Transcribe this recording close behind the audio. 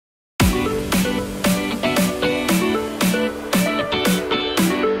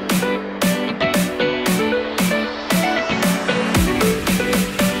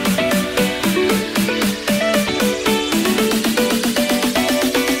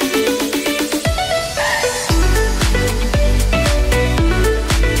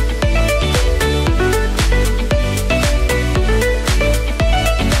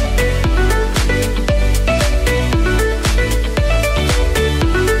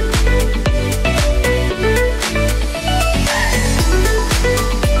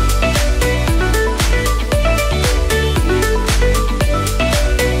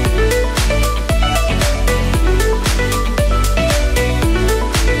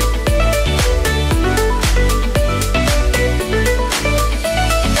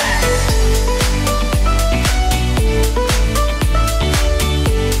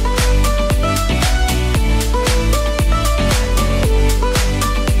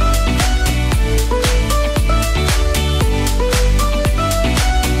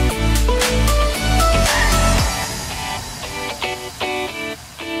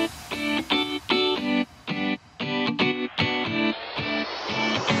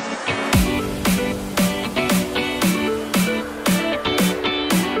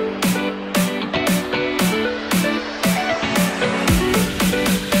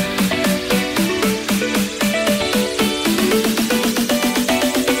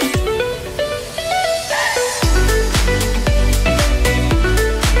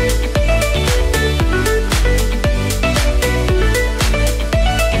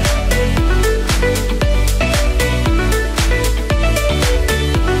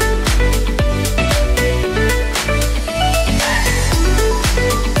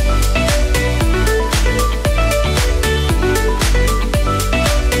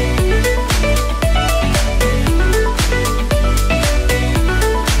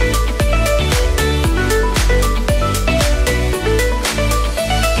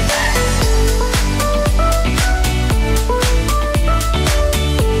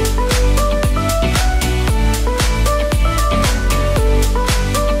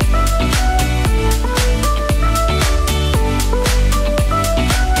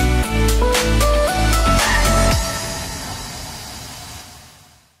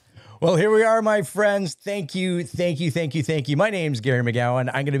are, my friends. Thank you, thank you, thank you, thank you. My name's Gary McGowan.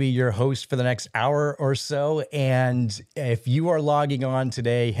 I'm going to be your host for the next hour or so. And if you are logging on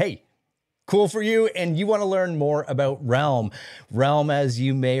today, hey, cool for you. And you want to learn more about Realm. Realm, as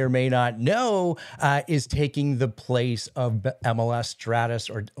you may or may not know, is taking the place of MLS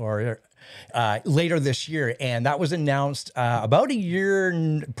Stratus or later this year. And that was announced about a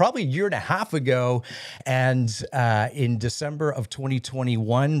year, probably a year and a half ago. And in December of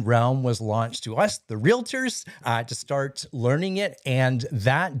 2021, Realm was launched to us, the realtors, to start learning it. And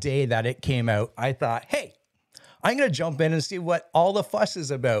that day that it came out, I thought, hey, I'm going to jump in and see what all the fuss is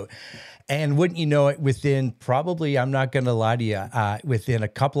about. And wouldn't you know it, within probably, I'm not going to lie to you, within a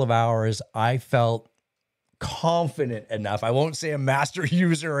couple of hours, I felt confident enough. I won't say a master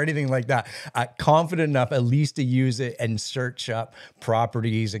user or anything like that. Confident enough at least to use it and search up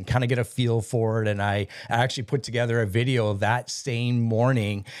properties and kind of get a feel for it. And I actually put together a video that same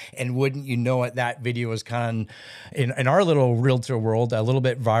morning. And wouldn't you know it, that video was kind of, in our little realtor world, a little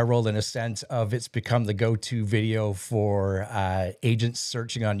bit viral in a sense of it's become the go-to video for agents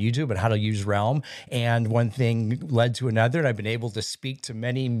searching on YouTube and how to use Realm. And one thing led to another. And I've been able to speak to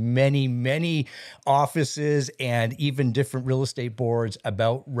many, many, many offices and even different real estate boards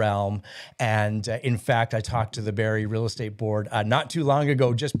about Realm. And in fact, I talked to the Barrie Real Estate Board not too long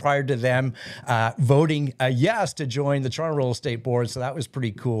ago, just prior to them voting yes to join the Toronto Real Estate Board. So that was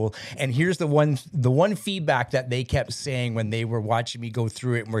pretty cool. And here's the one feedback that they kept saying when they were watching me go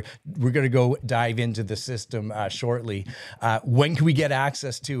through it. And we're going to go dive into the system shortly. When can we get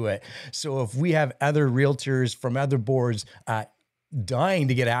access to it? So if we have other realtors from other boards dying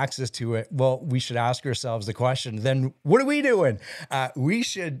to get access to it, well, we should ask ourselves the question, then what are we doing? We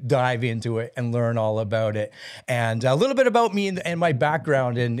should dive into it and learn all about it. And a little bit about me and my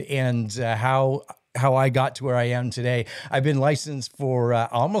background and how I got to where I am today. I've been licensed for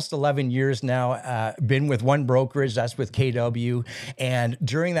almost 11 years now, been with one brokerage, that's with KW. And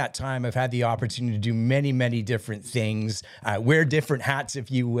during that time, I've had the opportunity to do many, many different things, wear different hats,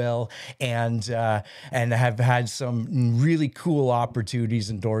 if you will, and have had some really cool opportunities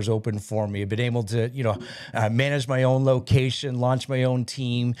and doors open for me. I've been able to, manage my own location, launch my own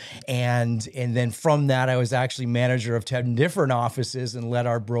team. And then from that, I was actually manager of 10 different offices and led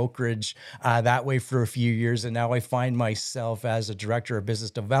our brokerage that way for a few years. And now I find myself as a director of business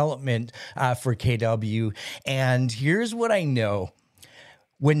development for KW. And here's what I know.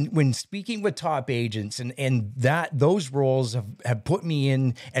 When speaking with top agents and those roles have put me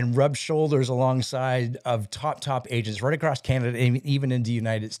in and rubbed shoulders alongside of top agents right across Canada, and even in the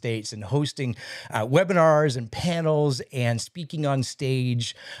United States, and hosting webinars and panels and speaking on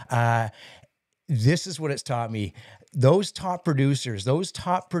stage, this is what it's taught me. Those top producers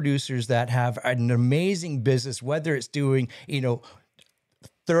that have an amazing business, whether it's doing,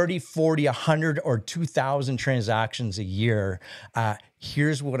 30, 40, 100, or 2,000 transactions a year,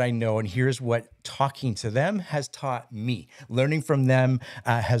 here's what I know, and here's what talking to them has taught me. Learning from them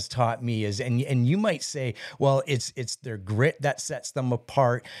has taught me and you might say, well, it's their grit that sets them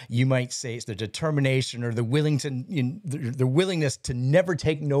apart. You might say it's their determination or their willingness to never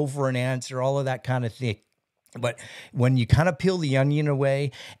take no for an answer, all of that kind of thing. But when you kind of peel the onion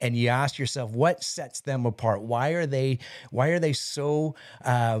away and you ask yourself, what sets them apart? Why are they so,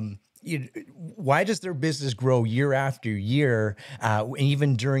 why does their business grow year after year,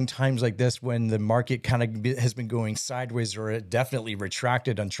 even during times like this when the market kind of has been going sideways, or it definitely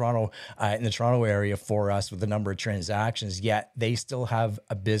retracted on Toronto, in the Toronto area for us with the number of transactions, yet they still have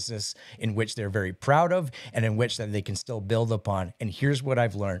a business in which they're very proud of and in which that they can still build upon. And here's what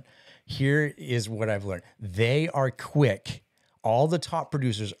I've learned. Here is what I've learned. They are quick. All the top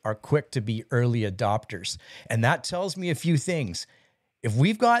producers are quick to be early adopters. And that tells me a few things. If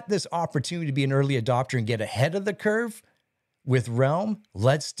we've got this opportunity to be an early adopter and get ahead of the curve with Realm,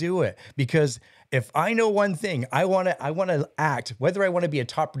 let's do it. Because if I know one thing, I want to act, whether I want to be a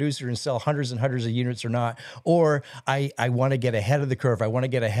top producer and sell hundreds and hundreds of units or not, or I want to get ahead of the curve. I want to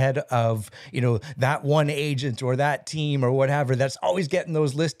get ahead of, that one agent or that team or whatever that's always getting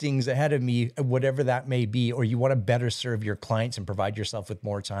those listings ahead of me, whatever that may be, or you want to better serve your clients and provide yourself with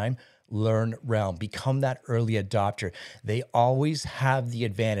more time. Learn Realm, become that early adopter. They always have the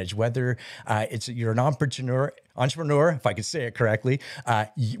advantage, whether you're an entrepreneur, if I could say it correctly,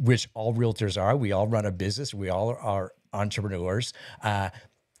 which all realtors are. We all run a business. We all are entrepreneurs.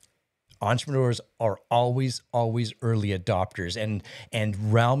 entrepreneurs are always early adopters,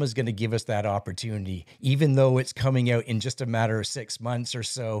 and Realm is going to give us that opportunity, even though it's coming out in just a matter of 6 months or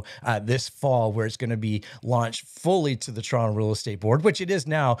so this fall, where it's going to be launched fully to the Toronto Real Estate Board, which it is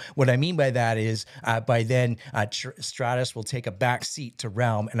now. What I mean by that is by then Stratus will take a back seat to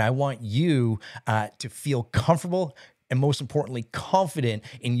Realm, and I want you to feel comfortable and, most importantly, confident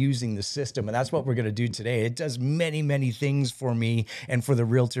in using the system. And that's what we're going to do today. It does many, many things for me and for the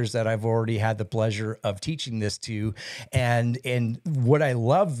realtors that I've already had the pleasure of teaching this to. And what I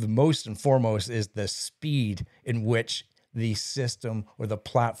love the most and foremost is the speed in which the system or the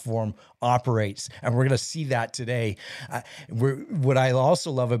platform operates. And we're going to see that today. What I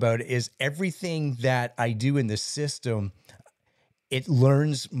also love about it is everything that I do in the system, it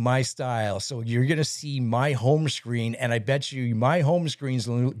learns my style. So you're going to see my home screen, and I bet you my home screen is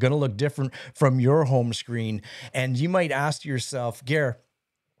going to look different from your home screen. And you might ask yourself, Gare,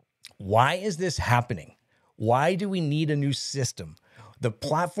 why is this happening? Why do we need a new system? The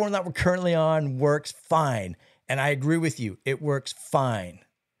platform that we're currently on works fine. And I agree with you. It works fine,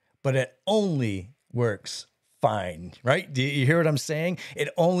 but it only works fine, right? Do you hear what I'm saying? It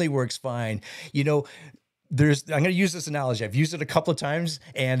only works fine. You know, I'm going to use this analogy. I've used it a couple of times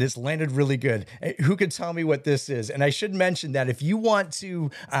and it's landed really good. Who could tell me what this is? And I should mention that if you want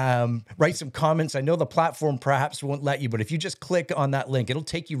to write some comments, I know the platform perhaps won't let you, but if you just click on that link, it'll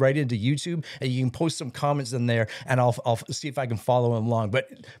take you right into YouTube and you can post some comments in there, and I'll see if I can follow along. But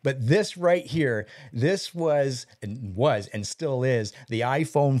this right here, this was and still is the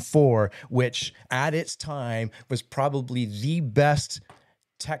iPhone 4, which at its time was probably the best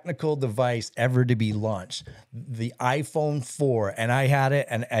technical device ever to be launched, the iPhone 4. And I had it,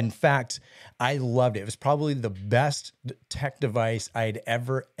 and in fact, I loved it. It was probably the best tech device I'd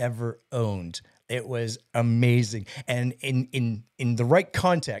ever owned. It was amazing. And in the right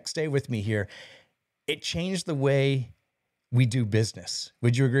context, stay with me here, it changed the way we do business.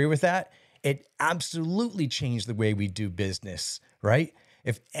 Would you agree with that? It absolutely changed the way we do business, right?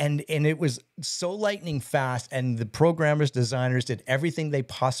 And it was so lightning fast, and the programmers, designers did everything they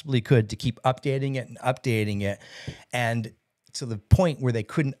possibly could to keep updating it, and to the point where they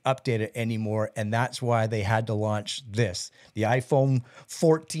couldn't update it anymore. And that's why they had to launch this, the iPhone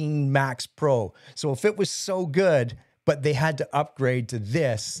 14 Max Pro. So if it was so good, but they had to upgrade to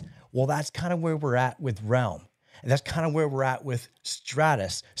this, well, that's kind of where we're at with Realm. And that's kind of where we're at with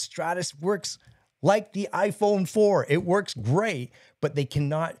Stratus. Stratus works like the iPhone 4. It works great, but they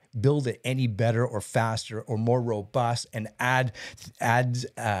cannot build it any better or faster or more robust and add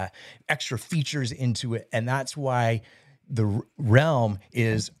extra features into it. And that's why the Realm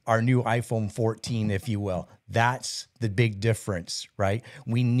is our new iPhone 14, if you will. That's the big difference, right?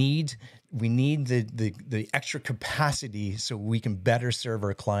 We need the extra capacity so we can better serve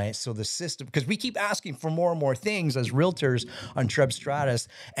our clients. So the system, because we keep asking for more and more things as realtors on Treb Stratus,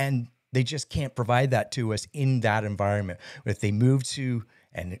 and they just can't provide that to us in that environment. If they move to,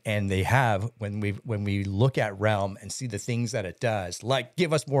 and they have, when we look at Realm and see the things that it does, like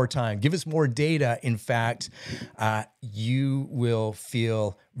give us more time, give us more data. In fact, you will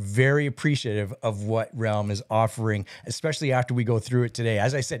feel very appreciative of what Realm is offering, especially after we go through it today.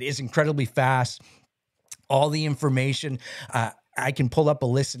 As I said, it's incredibly fast. All the information, I can pull up a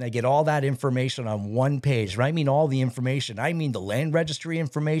list and I get all that information on one page. When I mean all the information, I mean the land registry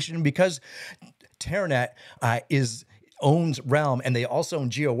information, because Teranet owns Realm, and they also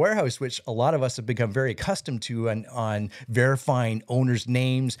own Geo Warehouse, which a lot of us have become very accustomed to on verifying owners'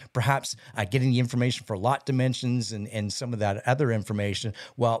 names, perhaps getting the information for lot dimensions and some of that other information.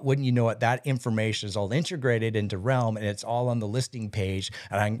 Well, wouldn't you know it, that information is all integrated into Realm, and it's all on the listing page,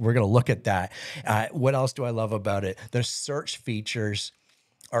 and we're going to look at that. What else do I love about it? The search features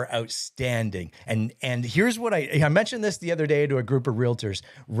are outstanding. And here's what I mentioned this the other day to a group of realtors.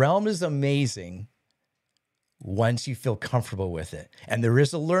 Realm is amazing once you feel comfortable with it. And there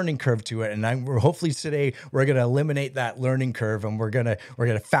is a learning curve to it. And hopefully today we're going to eliminate that learning curve, and we're going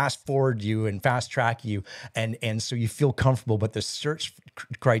to fast forward you and fast track you. And so you feel comfortable, but the search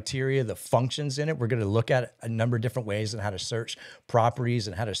criteria, the functions in it, we're going to look at a number of different ways on how to search properties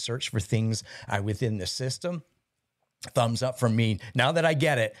and how to search for things within the system. Thumbs up from me. Now that I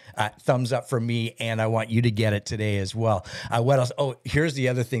get it, thumbs up from me, and I want you to get it today as well. What else? Oh, here's the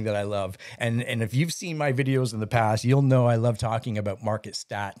other thing that I love. And if you've seen my videos in the past, you'll know I love talking about market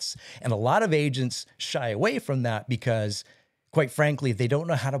stats. And a lot of agents shy away from that because, quite frankly, they don't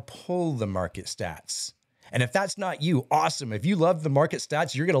know how to pull the market stats. And if that's not you, awesome. If you love the market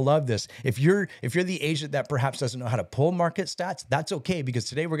stats, you're going to love this. If you're the agent that perhaps doesn't know how to pull market stats, that's okay, because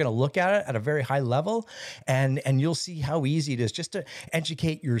today we're going to look at it at a very high level, and you'll see how easy it is just to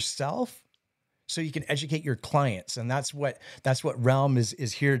educate yourself so you can educate your clients. And that's what Realm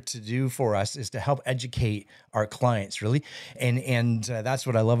is here to do for us, is to help educate our clients, really. And that's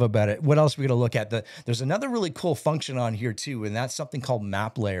what I love about it. What else are we going to look at? There's another really cool function on here too, and that's something called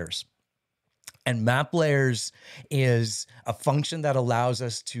map layers. And map layers is a function that allows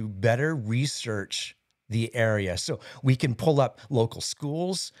us to better research the area. So we can pull up local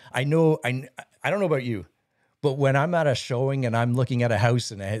schools. I don't know about you, but when I'm at a showing and I'm looking at a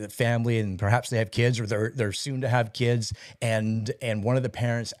house and a family, and perhaps they have kids, or they're soon to have kids, and one of the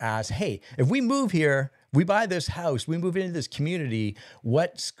parents asks, "Hey, if we move here, we buy this house, we move into this community,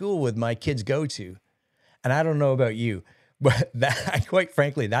 what school would my kids go to?" And I don't know about you, but that, quite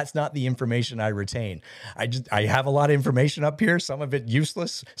frankly, that's not the information I retain. I have a lot of information up here, some of it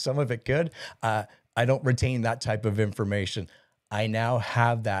useless, some of it good. I don't retain that type of information. I now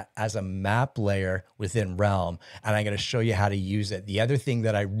have that as a map layer within Realm, and I'm going to show you how to use it. The other thing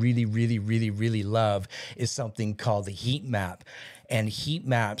that I really, really, really, really love is something called the heat map. And heat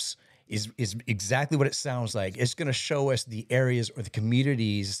maps is exactly what it sounds like. It's going to show us the areas or the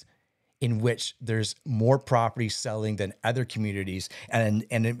communities in which there's more property selling than other communities. And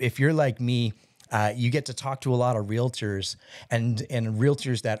if you're like me, you get to talk to a lot of realtors, and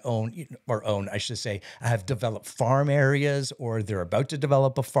realtors that I should say, have developed farm areas, or they're about to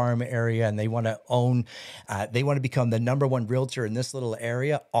develop a farm area, and they want to become the #1 realtor in this little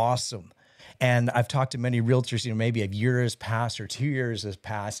area. Awesome. And I've talked to many realtors, maybe a year has passed or 2 years has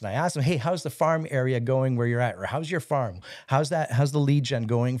passed. And I asked them, "Hey, how's the farm area going where you're at? Or how's your farm? How's the lead gen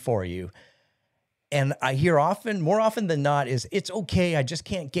going for you?" And I hear more often than not, is it's okay. I just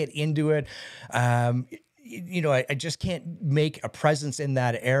can't get into it. I just can't make a presence in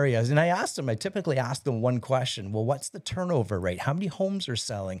that area. And I typically ask them one question. Well, what's the turnover rate? How many homes are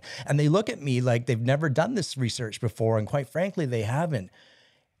selling? And they look at me like they've never done this research before. And quite frankly, they haven't.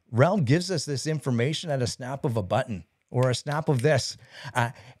 Realm gives us this information at a snap of a button, or a snap of this.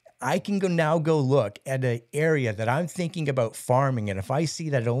 I can go look at an area that I'm thinking about farming. And if I see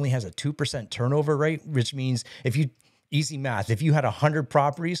that it only has a 2% turnover rate, which means easy math, if you had 100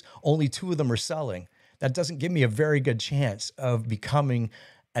 properties, only 2 of them are selling, that doesn't give me a very good chance of becoming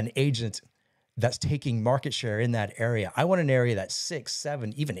an agent that's taking market share in that area. I want an area that's 6,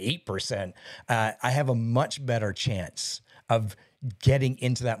 7, even 8%. I have a much better chance of getting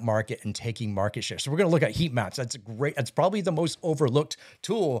into that market and taking market share. So we're going to look at heat maps. That's probably the most overlooked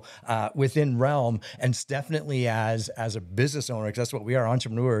tool within Realm, and it's definitely as a business owner, because that's what we are,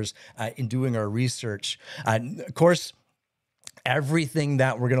 entrepreneurs, in doing our research. Of course, everything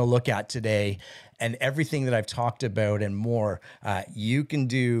that we're going to look at today, and everything that I've talked about and more, you can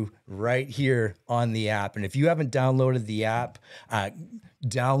do right here on the app. And if you haven't downloaded the app,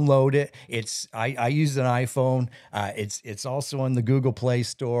 download it. I use an iPhone. It's also on the Google Play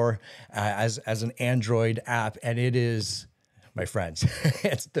Store as an Android app, and it is, my friends,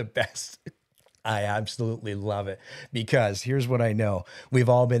 it's the best. I absolutely love it, because here's what I know. We've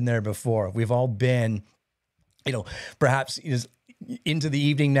all been there before. We've all been, perhaps into the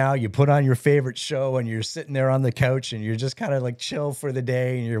evening now, you put on your favorite show and you're sitting there on the couch and you're just kind of like chill for the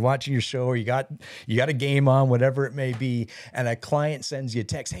day, and you're watching your show, or you got a game on, whatever it may be. And a client sends you a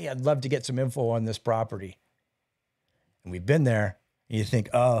text, "Hey, I'd love to get some info on this property." And we've been there, and you think,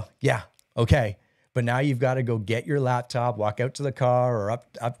 "Oh yeah, okay." But now you've got to go get your laptop, walk out to the car or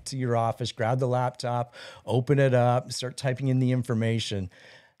up to your office, grab the laptop, open it up, start typing in the information.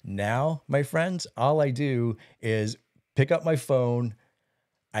 Now, my friends, all I do is pick up my phone.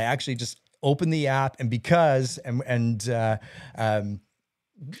 I actually just open the app, and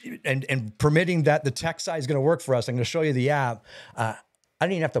and permitting that the text size is going to work for us, I'm going to show you the app. I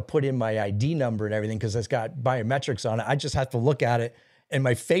don't even have to put in my ID number and everything, because it's got biometrics on it. I just have to look at it, and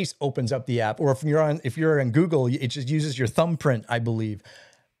my face opens up the app. Or if you're on Google, it just uses your thumbprint, I believe.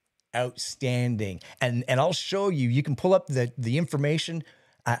 Outstanding. And I'll show you. You can pull up the information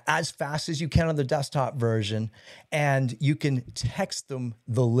as fast as you can on the desktop version, and you can text them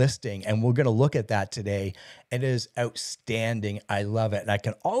the listing. And we're going to look at that today. It is outstanding. I love it. And I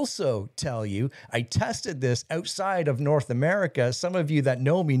can also tell you, I tested this outside of North America. Some of you that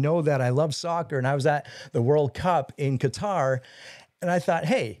know me know that I love soccer, and I was at the World Cup in Qatar, and I thought,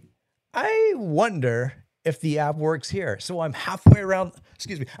 hey, I wonder if the app works here. So I'm halfway around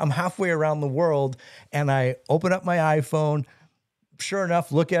the world, and I open up my iPhone, sure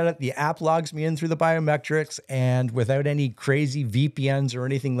enough, look at it. The app logs me in through the biometrics, and without any crazy VPNs or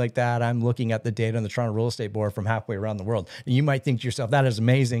anything like that, I'm looking at the data on the Toronto Real Estate Board from halfway around the world. And you might think to yourself, that is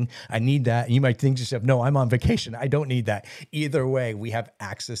amazing. I need that. And you might think to yourself, no, I'm on vacation. I don't need that. Either way, we have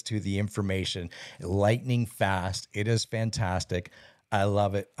access to the information lightning fast. It is fantastic. I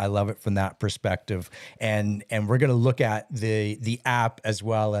love it. I love it from that perspective. And we're going to look at the app as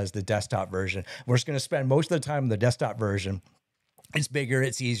well as the desktop version. We're just going to spend most of the time on the desktop version. It's bigger,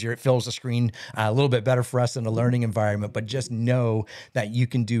 it's easier, it fills the screen a little bit better for us in a learning environment, but just know that you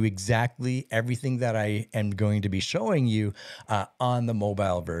can do exactly everything that I am going to be showing you on the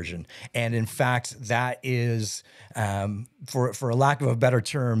mobile version. And in fact, that is, for a lack of a better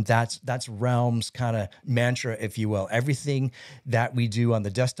term, that's Realm's kind of mantra, if you will. Everything that we do on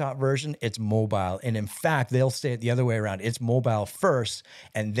the desktop version, it's mobile. And in fact, they'll say it the other way around. It's mobile first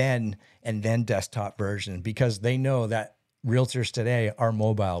and then desktop version, because they know that realtors today are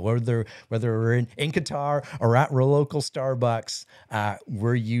mobile. Whether we're in Qatar or at our local Starbucks,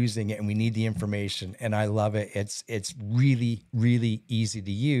 we're using it and we need the information. And I love it. It's really, really easy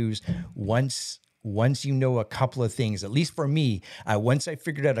to use once you know a couple of things. At least for me, once I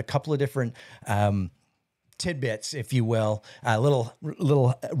figured out a couple of different tidbits, if you will, little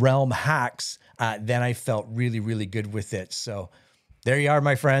Realm hacks, then I felt really, really good with it. So there you are,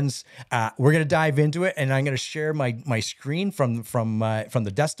 my friends. We're going to dive into it, and I'm going to share my screen from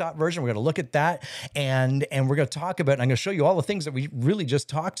the desktop version. We're going to look at that, and we're going to talk about. I'm going to show you all the things that we really just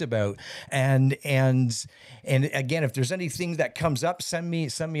talked about. And again, if there's anything that comes up, send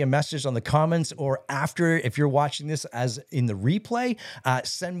me a message on the comments, or after, if you're watching this as in the replay,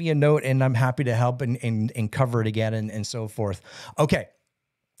 send me a note, and I'm happy to help and cover it again and so forth. Okay.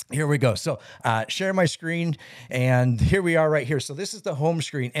 Here we go. So share my screen, and here we are right here. So this is the home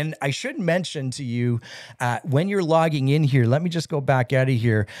screen. And I should mention to you, when you're logging in here, let me just go back out of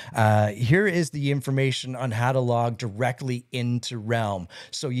here. Here is the information on how to log directly into Realm.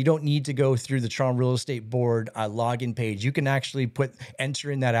 So you don't need to go through the Toronto Real Estate Board login page. You can actually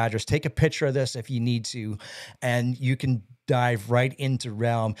enter in that address, take a picture of this if you need to, and you can dive right into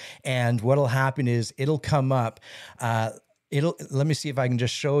Realm. And what'll happen is it'll come up. Let me see if I can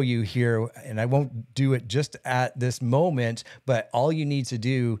just show you here, and I won't do it just at this moment, but all you need to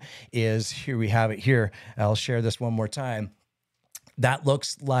do is, here we have it here. I'll share this one more time. That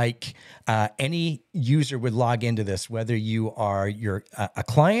looks like any user would log into this, whether you're a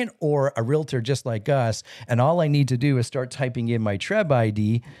client or a realtor just like us. And all I need to do is start typing in my Treb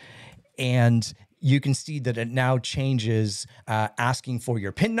ID, and you can see that it now changes, asking for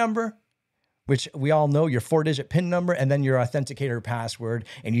your PIN number, which we all know, your 4-digit PIN number, and then your authenticator password,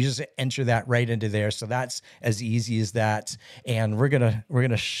 and you just enter that right into there. So that's as easy as that. And we're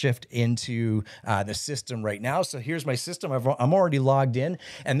gonna shift into the system right now. So here's my system. I'm already logged in,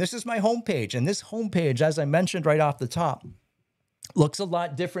 and this is my homepage. And this homepage, as I mentioned right off the top, looks a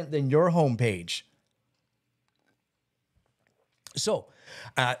lot different than your homepage. So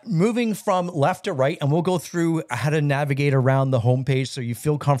moving from left to right, and we'll go through how to navigate around the homepage so you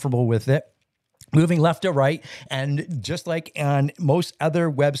feel comfortable with it. Moving left to right, and just like on most other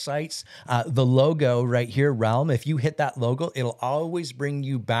websites, the logo right here, Realm, if you hit that logo, it'll always bring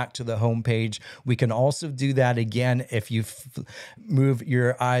you back to the home page. We can also do that again if you move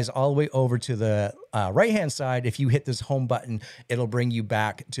your eyes all the way over to the right-hand side. If you hit this home button, it'll bring you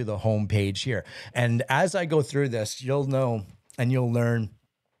back to the home page here. And as I go through this, you'll know and you'll learn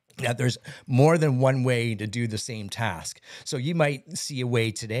that there's more than one way to do the same task. So you might see a way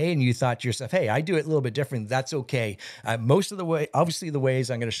today and you thought to yourself, hey, I do it a little bit different. That's okay. Most of the way, obviously the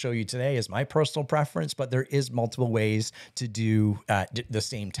ways I'm going to show you today is my personal preference, but there is multiple ways to do the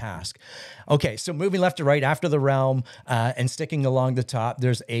same task. Okay. So moving left to right after the Realm and sticking along the top,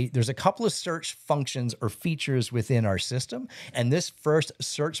 there's a couple of search functions or features within our system. And this first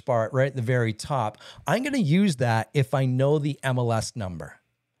search bar right at the very top, I'm going to use that if I know the MLS number.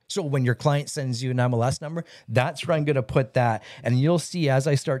 So when your client sends you an MLS number, that's where I'm going to put that. And you'll see as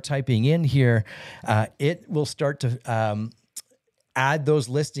I start typing in here, it will start to add those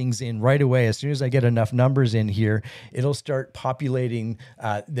listings in right away. As soon as I get enough numbers in here, it'll start populating.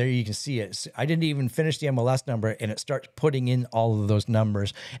 There you can see it. I didn't even finish the MLS number, and it starts putting in all of those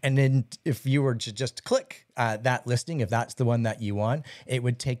numbers. And then if you were to just click that listing, if that's the one that you want, it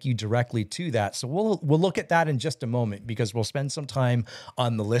would take you directly to that. So we'll look at that in just a moment, because we'll spend some time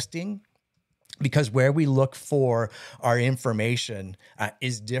on the listing because where we look for our information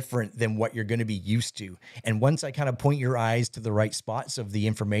is different than what you're going to be used to. And once I kind of point your eyes to the right spots of the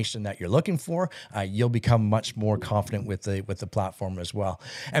information that you're looking for, you'll become much more confident with the platform as well.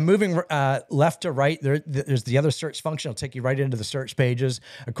 And moving left to right, there's the other search function. It'll take you right into the search pages.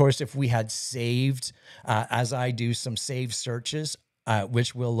 Of course, if we had saved, as I do, some saved searches,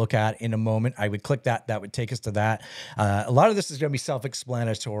 which we'll look at in a moment, I would click that. That would take us to that. A lot of this is going to be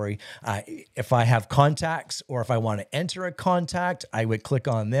self-explanatory. If I have contacts or if I want to enter a contact, I would click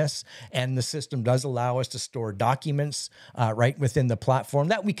on this. And the system does allow us to store documents right within the platform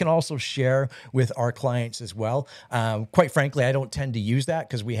that we can also share with our clients as well. Quite frankly, I don't tend to use that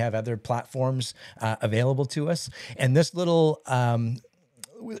because we have other platforms available to us. And this little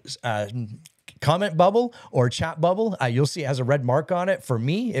comment bubble or chat bubble, you'll see it has a red mark on it. For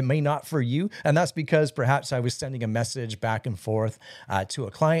me, it may not for you. And that's because perhaps I was sending a message back and forth to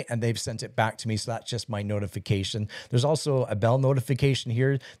a client and they've sent it back to me. So that's just my notification. There's also a bell notification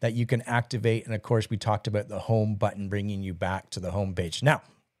here that you can activate. And of course, we talked about the home button bringing you back to the home page. Now,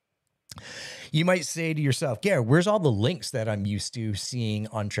 you might say to yourself, Gare, where's all the links that I'm used to seeing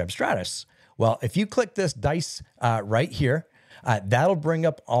on TrebStratus? Well, if you click this dice right here, that'll bring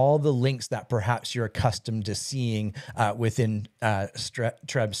up all the links that perhaps you're accustomed to seeing within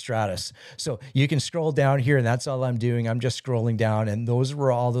TrebStratus. So you can scroll down here, and that's all I'm doing. I'm just scrolling down, and those are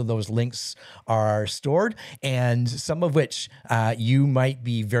where all of those links are stored, and some of which you might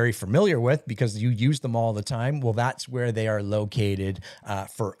be very familiar with because you use them all the time. Well, that's where they are located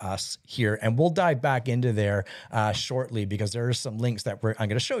for us here, and we'll dive back into there shortly because there are some links that I'm going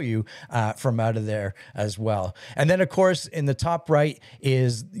to show you from out of there as well. And then, of course, in the top right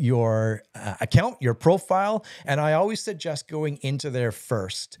is your account, your profile. And I always suggest going into there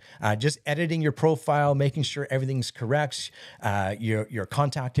first, just editing your profile, making sure everything's correct, your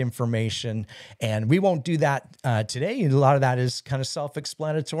contact information. And we won't do that today. A lot of that is kind of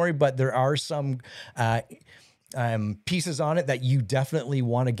self-explanatory, but there are some pieces on it that you definitely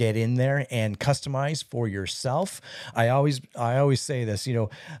want to get in there and customize for yourself. I always say this,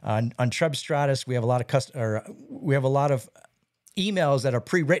 on TrebStratus, we have a lot of emails that are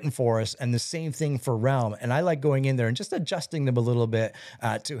pre-written for us, and the same thing for Realm. And I like going in there and just adjusting them a little bit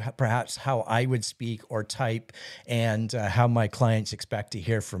to perhaps how I would speak or type and how my clients expect to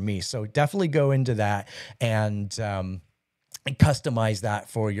hear from me. So definitely go into that and customize that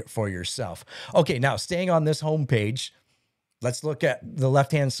for yourself. Okay, now staying on this homepage, let's look at the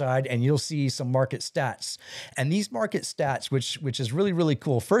left-hand side and you'll see some market stats. And these market stats, which is really, really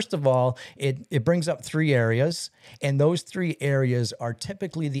cool. First of all, it brings up 3 areas, and those 3 areas are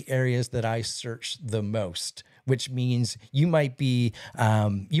typically the areas that I search the most, which means you might be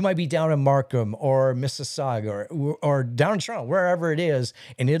down in Markham or Mississauga or down in Toronto, wherever it is,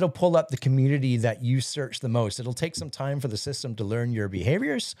 and it'll pull up the community that you search the most. It'll take some time for the system to learn your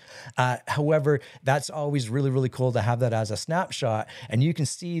behaviors. However, that's always really, really cool to have that as a snapshot, and you can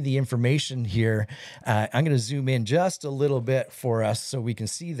see the information here. I'm going to zoom in just a little bit for us so we can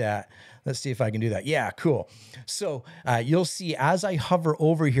see that. Let's see if I can do that. Yeah, cool. So you'll see as I hover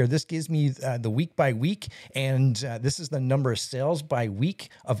over here, this gives me the week by week, and this is the number of sales by week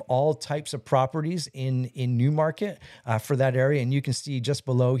of all types of properties in Newmarket for that area. And you can see just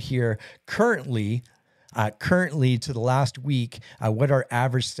below here, currently to the last week, what our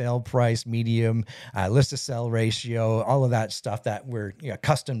average sale price, medium, list to sell ratio, all of that stuff that we're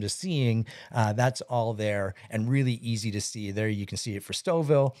accustomed to seeing, that's all there and really easy to see. There you can see it for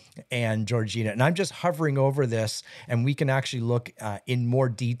Stouffville and Georgina. And I'm just hovering over this, and we can actually look in more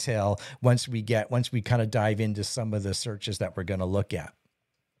detail once we kind of dive into some of the searches that we're going to look at.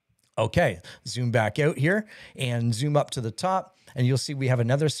 Okay, zoom back out here and zoom up to the top, and you'll see we have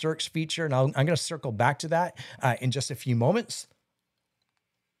another search feature, and I'm going to circle back to that in just a few moments.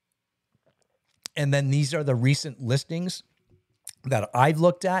 And then these are the recent listings that I've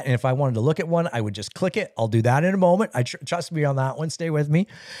looked at, and if I wanted to look at one, I would just click it. I'll do that in a moment. Trust me on that one. Stay with me.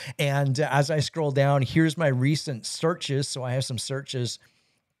 And as I scroll down, here's my recent searches. So I have some searches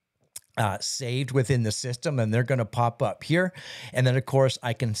saved within the system, and they're going to pop up here. And then of course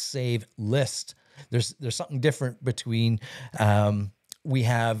I can save list. There's something different between, we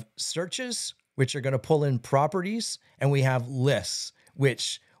have searches, which are going to pull in properties, and we have lists,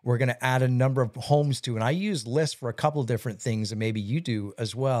 which we're going to add a number of homes to. And I use lists for a couple of different things, and maybe you do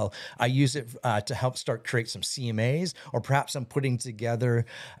as well. I use it to help create some CMAs, or perhaps I'm putting together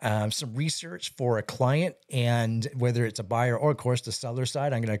some research for a client, and whether it's a buyer or of course the seller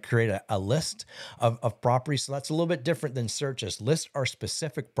side, I'm going to create a list of properties. So that's a little bit different than searches. Lists are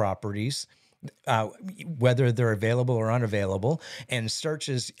specific properties, uh, whether they're available or unavailable. And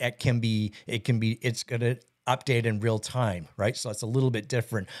searches, it's going to update in real time, right? So it's a little bit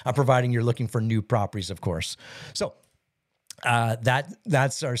different, providing you're looking for new properties, of course. So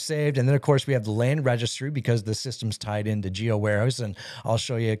that's our saved. And then of course we have the land registry because the system's tied into Geo Warehouse, and I'll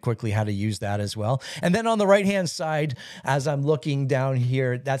show you quickly how to use that as well. And then on the right-hand side, as I'm looking down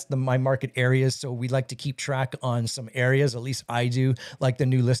here, that's my market areas. So we like to keep track on some areas, at least I do, like the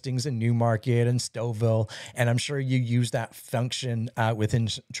new listings in Newmarket and Stouffville. And I'm sure you use that function within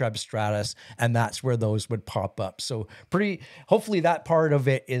Treb Stratus, and that's where those would pop up. So hopefully that part of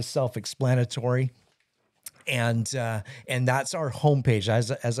it is self-explanatory. And that's our homepage.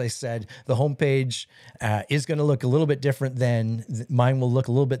 As I said, the homepage is going to look a little bit different than mine. Will look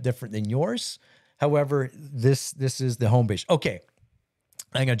a little bit different than yours. However, this is the homepage. Okay,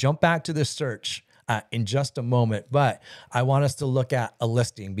 I'm going to jump back to the search in just a moment, but I want us to look at a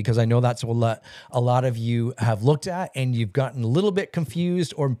listing because I know that's what a lot of you have looked at, and you've gotten a little bit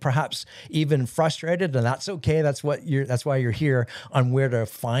confused or perhaps even frustrated, and that's okay. That's why you're here, on where to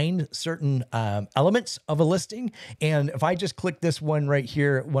find certain elements of a listing. And if I just click this one right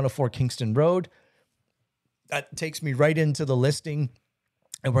here, 104 Kingston Road, that takes me right into the listing.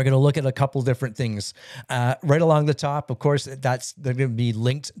 And we're going to look at a couple different things right along the top. Of course, they're going to be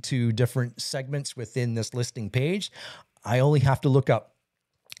linked to different segments within this listing page. I only have to look up,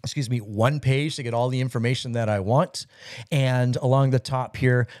 one page to get all the information that I want. And along the top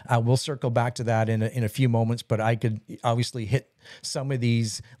here, we'll circle back to that in a few moments, but I could obviously hit some of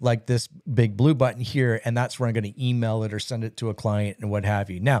these, like this big blue button here, and that's where I'm going to email it or send it to a client and what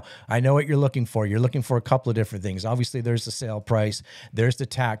have you. Now, I know what you're looking for. You're looking for a couple of different things. Obviously, there's the sale price, there's the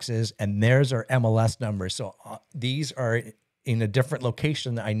taxes, and there's our MLS number. So these are in a different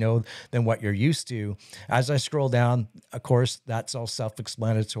location, I know, than what you're used to. As I scroll down, of course, that's all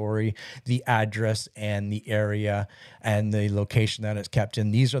self-explanatory, the address and the area and the location that it's kept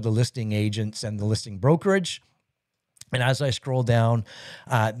in. These are the listing agents and the listing brokerage. And as I scroll down,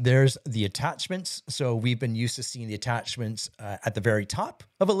 there's the attachments. So we've been used to seeing the attachments at the very top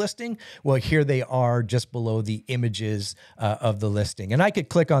of a listing. Well, here they are just below the images of the listing. And I could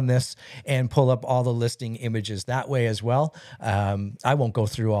click on this and pull up all the listing images that way as well. I won't go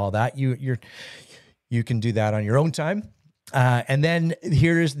through all that. You can do that on your own time. And then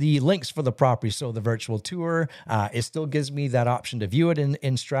here's the links for the property. So the virtual tour, it still gives me that option to view it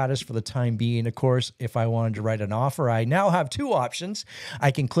in Stratus for the time being. Of course, if I wanted to write an offer, I now have two options.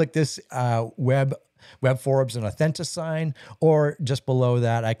 I can click this web Forbes and Authenticign, or just below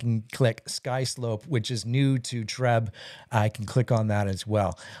that, I can click Skyslope, which is new to Treb. I can click on that as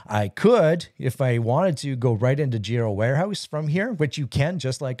well. I could, if I wanted to, go right into Geo Warehouse from here, which you can,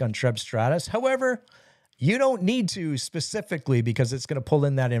 just like on Treb Stratus. However, you don't need to specifically, because it's going to pull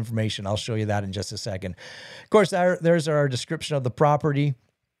in that information. I'll show you that in just a second. Of course, there's our description of the property.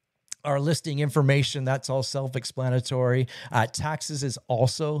 Our listing information, that's all self-explanatory. Taxes is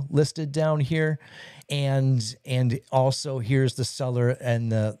also listed down here. And also here's the seller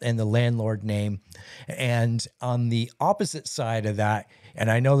and the landlord name. And on the opposite side of that, and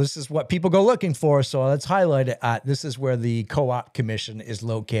I know this is what people go looking for, so let's highlight it. This is where the co-op commission is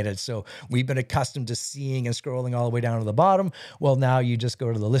located. So we've been accustomed to seeing and scrolling all the way down to the bottom. Well, now you just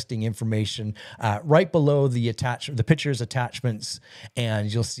go to the listing information right below the pictures attachments,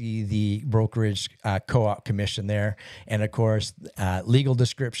 and you'll see the brokerage co-op commission there. And of course, legal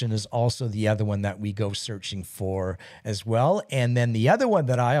description is also the other one that we go searching for as well. And then the other one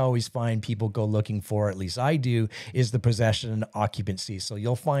that I always find people go looking for, at least I do, is the possession and occupancy. So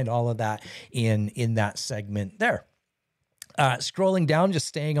you'll find all of that in that segment there. Scrolling down, just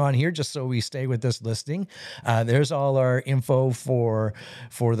staying on here, just so we stay with this listing. There's all our info for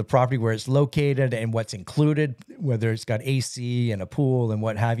the property, where it's located and what's included, whether it's got AC and a pool and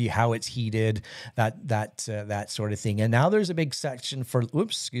what have you, how it's heated, that sort of thing. And now there's a big section for,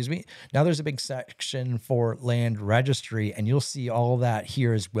 now there's a big section for land registry, and you'll see all that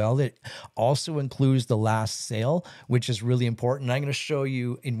here as well. It also includes the last sale, which is really important. I'm going to show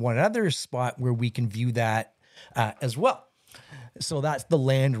you in one other spot where we can view that as well. So that's the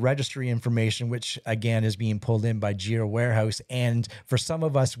land registry information, which again is being pulled in by Geo Warehouse. And for some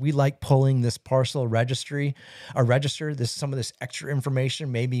of us, we like pulling this parcel register, some of this extra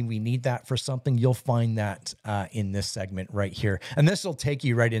information. Maybe we need that for something. You'll find that in this segment right here. And this will take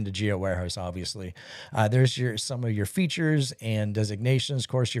you right into Geo Warehouse, obviously. There's some of your features and designations, of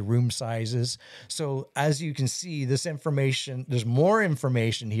course, your room sizes. So as you can see, this information, there's more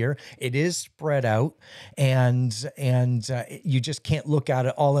information here. It is spread out, and you just just can't look at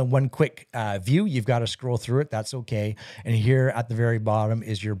it all in one quick view. You've got to scroll through it. That's okay. And here at the very bottom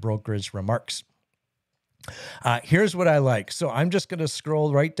is your brokerage remarks. Here's what I like. So I'm just going to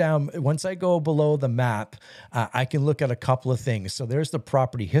scroll right down. Once I go below the map, I can look at a couple of things. So there's the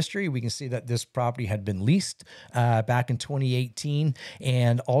property history. We can see that this property had been leased back in 2018.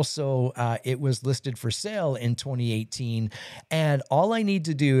 And also it was listed for sale in 2018. And all I need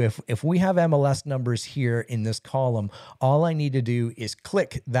to do, if we have MLS numbers here in this column, all I need to do is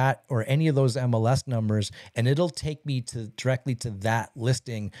click that or any of those MLS numbers, and it'll take me directly to that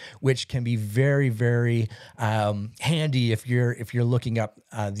listing, which can be very, very handy if you're looking up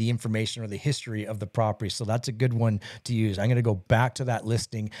the information or the history of the property. So that's a good one to use. I'm going to go back to that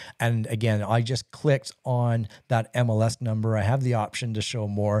listing. And again, I just clicked on that MLS number. I have the option to show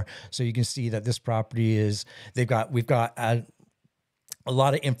more. So you can see that this property is, we've got a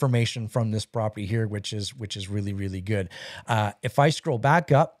lot of information from this property here, which is really, really good. If I scroll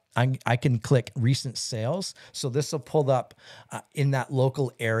back up, I can click recent sales. So this will pull up in that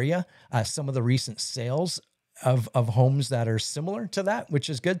local area some of the recent sales of homes that are similar to that, which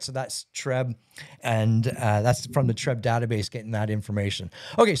is good. So that's TREB, and that's from the TREB database getting that information.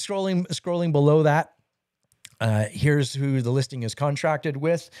 Okay, scrolling below that. Here's who the listing is contracted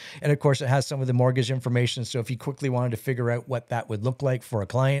with. And of course, it has some of the mortgage information. So if you quickly wanted to figure out what that would look like for a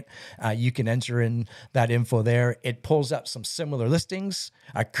client, you can enter in that info there. It pulls up some similar listings,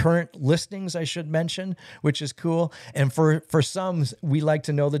 current listings, I should mention, which is cool. And for some, we like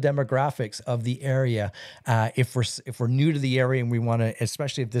to know the demographics of the area. If we're new to the area and we want to,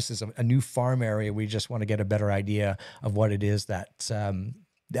 especially if this is a new farm area, we just want to get a better idea of what it is that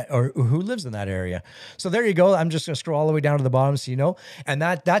or who lives in that area. So there you go. I'm just going to scroll all the way down to the bottom so you know. And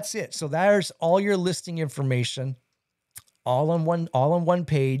that's it. So there's all your listing information all on one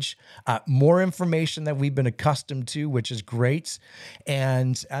page. More information that we've been accustomed to, which is great.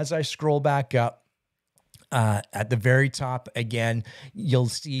 And as I scroll back up, at the very top, again, you'll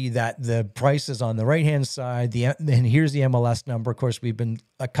see that the price is on the right-hand side. And here's the MLS number. Of course, we've been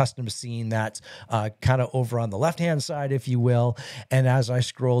accustomed to seeing that kind of over on the left-hand side, if you will. And as I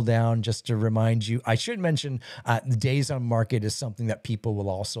scroll down, just to remind you, I should mention the days on market is something that people will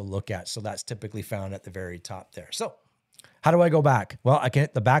also look at. So that's typically found at the very top there. So how do I go back? Well, I can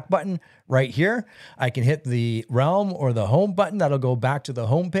hit the back button right here. I can hit the realm or the home button. That'll go back to the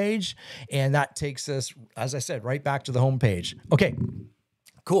home page. And that takes us, as I said, right back to the home page. Okay,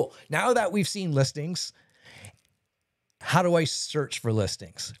 cool. Now that we've seen listings, how do I search for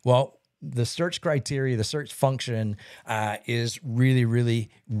listings? Well, the search criteria, the search function is really, really,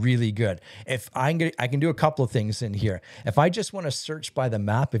 really good. I can do a couple of things in here. If I just want to search by the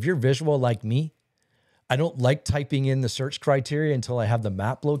map, if you're visual like me, I don't like typing in the search criteria until I have the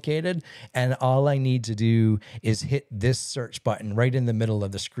map located. And all I need to do is hit this search button right in the middle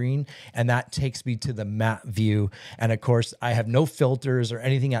of the screen. And that takes me to the map view. And of course, I have no filters or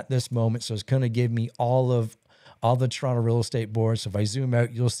anything at this moment. So it's going to give me all the Toronto Real Estate Board. So if I zoom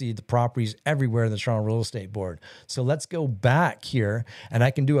out, you'll see the properties everywhere in the Toronto Real Estate Board. So let's go back here and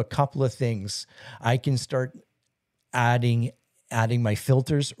I can do a couple of things. I can start adding my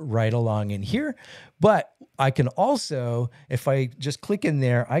filters right along in here. But I can also, if I just click in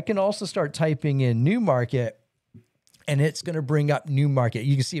there, I can also start typing in new market, and it's going to bring up new market.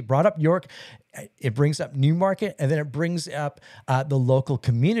 You can see it brought up York. It brings up new market, and then it brings up the local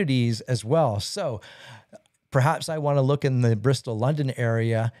communities as well. So perhaps I want to look in the Bristol, London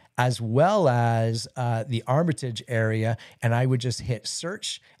area, as well as the Armitage area, and I would just hit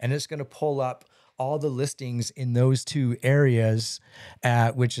search, and it's going to pull up all the listings in those two areas,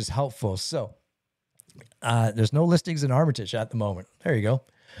 which is helpful. So there's no listings in Armitage at the moment. There you go.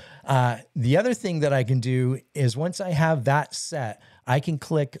 The other thing that I can do is once I have that set, I can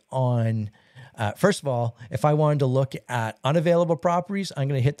click on, first of all, if I wanted to look at unavailable properties, I'm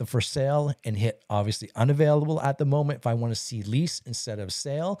going to hit the for sale and hit obviously unavailable at the moment. If I want to see lease instead of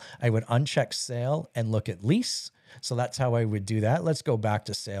sale, I would uncheck sale and look at lease. So that's how I would do that. Let's go back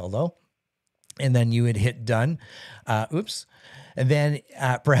to sale though. And then you would hit done. And then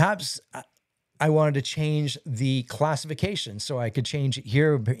perhaps I wanted to change the classification. So I could change it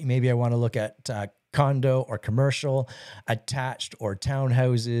here. Maybe I want to look at condo or commercial, attached or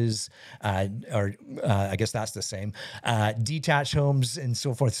townhouses, or I guess that's the same, detached homes and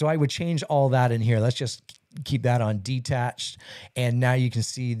so forth. So I would change all that in here. Let's just keep that on detached. And now you can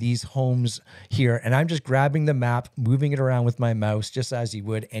see these homes here. And I'm just grabbing the map, moving it around with my mouse, just as you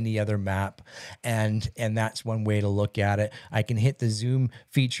would any other map. And that's one way to look at it. I can hit the zoom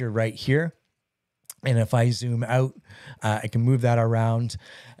feature right here. And if I zoom out, I can move that around.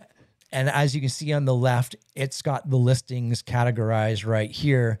 And as you can see on the left, it's got the listings categorized right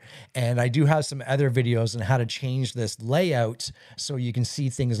here. And I do have some other videos on how to change this layout so you can see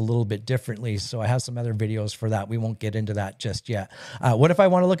things a little bit differently. So I have some other videos for that. We won't get into that just yet. What if I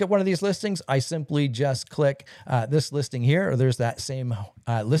want to look at one of these listings? I simply just click this listing here, or there's that same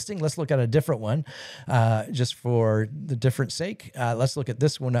listing. Let's look at a different one just for the difference sake. Let's look at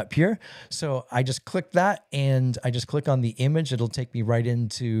this one up here. So I just click that and I just click on the image. It'll take me right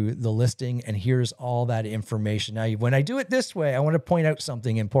into the listing, and here's all that information. Now, when I do it this way, I want to point out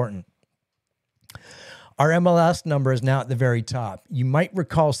something important. Our MLS number is now at the very top. You might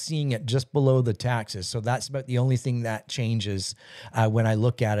recall seeing it just below the taxes. So that's about the only thing that changes when I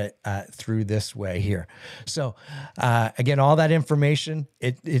look at it through this way here. So again, all that information,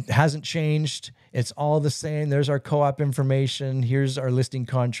 it hasn't changed. It's all the same. There's our co-op information. Here's our listing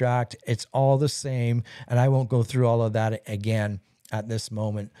contract. It's all the same. And I won't go through all of that again at this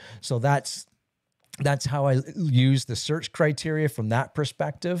moment. So that's how I use the search criteria from that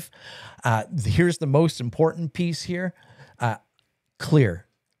perspective. Here's the most important piece here, clear.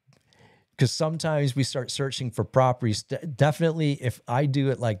 Because sometimes we start searching for properties. Definitely, if I do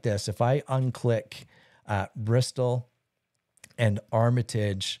it like this, if I unclick Bristol and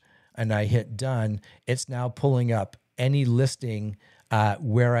Armitage and I hit done, it's now pulling up any listing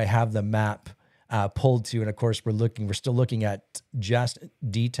where I have the map pulled to. And of course, we're still looking at just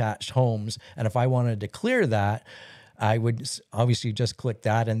detached homes. And if I wanted to clear that, I would obviously just click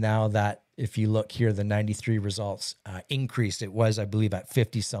that. And now that, if you look here, the 93 results increased. It was, I believe, at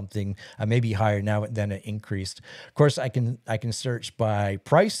 50 something, maybe higher now, then it increased. Of course, I can search by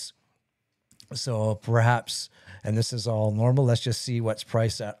price. So perhaps, and this is all normal, let's just see what's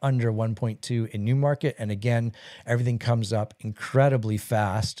priced at under 1.2 in Newmarket. And again, everything comes up incredibly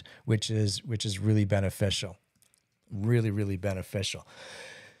fast, which is really beneficial. Really, really beneficial.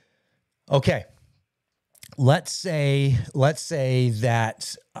 Okay. Let's say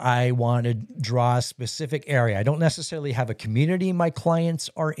that I want to draw a specific area. I don't necessarily have a community my clients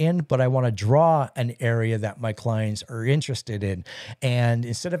are in, but I want to draw an area that my clients are interested in. And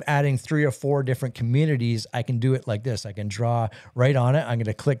instead of adding 3 or 4 different communities, I can do it like this. I can draw right on it. I'm going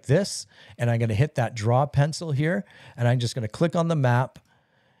to click this and I'm going to hit that draw pencil here. And I'm just going to click on the map.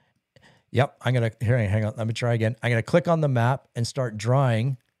 Yep. Hang on. Let me try again. I'm going to click on the map and start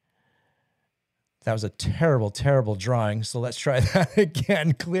drawing. That was a terrible, terrible drawing. So let's try that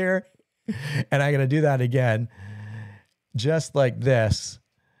again. Clear. And I'm going to do that again, just like this,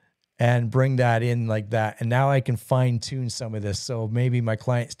 and bring that in like that. And now I can fine tune some of this. So maybe my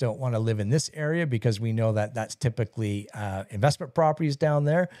clients don't want to live in this area because we know that that's typically investment properties down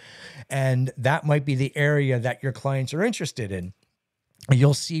there. And that might be the area that your clients are interested in.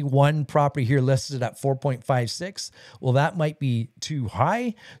 You'll see one property here listed at 4.56. Well, that might be too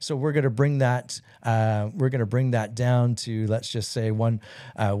high. So we're going to bring that, down to, let's just say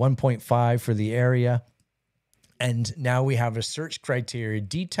 1.5 for the area. And now we have a search criteria,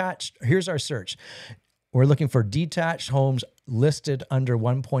 detached. Here's our search. We're looking for detached homes listed under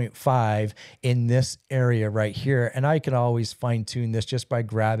 1.5 in this area right here. And I can always fine tune this just by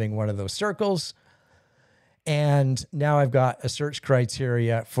grabbing one of those circles. And now I've got a search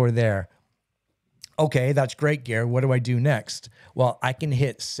criteria for there. Okay, that's great, Gare. What do I do next? Well, I can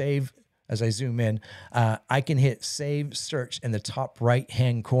hit save. As I zoom in, I can hit save search in the top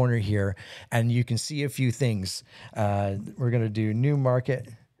right-hand corner here, and you can see a few things. We're going to do Newmarket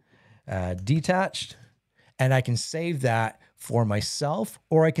detached, and I can save that for myself,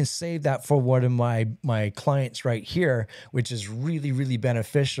 or I can save that for one of my clients right here, which is really, really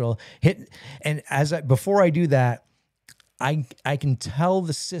beneficial. Before I do that, I can tell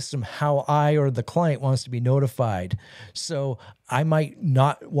the system how I or the client wants to be notified. So I might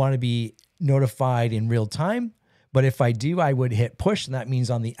not want to be notified in real time, but if I do, I would hit push, and that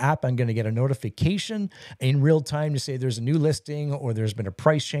means on the app, I'm going to get a notification in real time to say there's a new listing or there's been a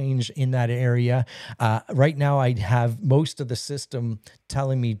price change in that area. Right now, I have most of the system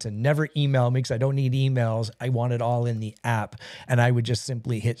telling me to never email me because I don't need emails. I want it all in the app, and I would just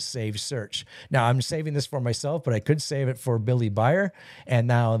simply hit save search. Now, I'm saving this for myself, but I could save it for Billy Buyer, and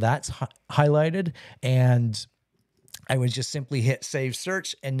now that's highlighted, and I would just simply hit save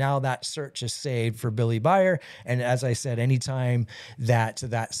search, and now that search is saved for Billy Buyer. And as I said, anytime that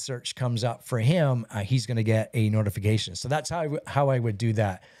search comes up for him, he's going to get a notification. So that's how I would do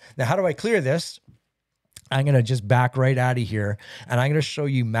that. Now, how do I clear this? I'm going to just back right out of here, and I'm going to show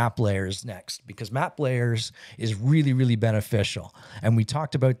you map layers next, because map layers is really, really beneficial. And we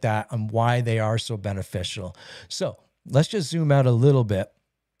talked about that and why they are so beneficial. So let's just zoom out a little bit.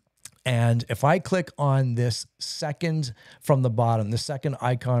 And if I click on this second from the bottom, the second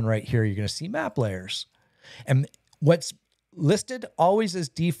icon right here, you're going to see map layers. And what's listed always as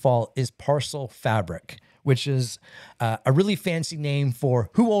default is parcel fabric, which is a really fancy name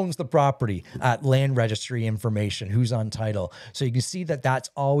for who owns the property, land registry information, who's on title. So you can see that that's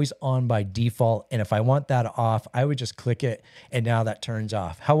always on by default. And if I want that off, I would just click it and now that turns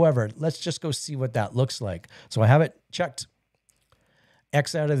off. However, let's just go see what that looks like. So I have it checked.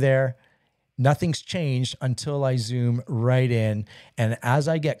 X out of there. Nothing's changed until I zoom right in. And as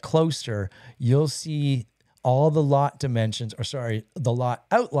I get closer, you'll see all the lot dimensions, or sorry, the lot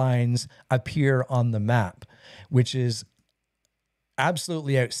outlines appear on the map, which is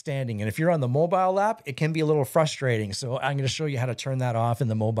absolutely outstanding. And if you're on the mobile app, it can be a little frustrating. So I'm going to show you how to turn that off in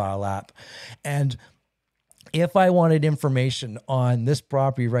the mobile app. And if I wanted information on this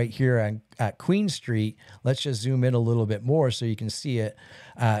property right here at Queen Street, let's just zoom in a little bit more so you can see it.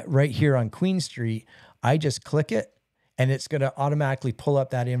 Right here on Queen Street, I just click it and it's going to automatically pull up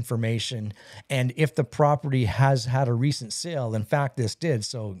that information. And if the property has had a recent sale, in fact, this did,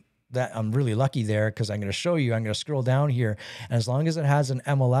 so that I'm really lucky there because I'm going to show you, I'm going to scroll down here. And as long as it has an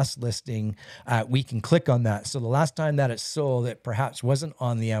MLS listing, we can click on that. So the last time that it sold, it perhaps wasn't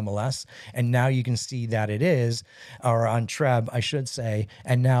on the MLS. And now you can see that it is, or on Treb, I should say.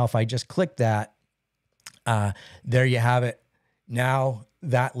 And now if I just click that, there you have it. Now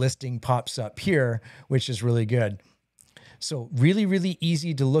that listing pops up here, which is really good. So really, really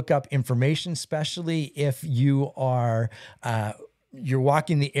easy to look up information, especially if you are, you're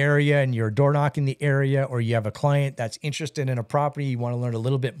walking the area and you're door knocking the area, or you have a client that's interested in a property, you want to learn a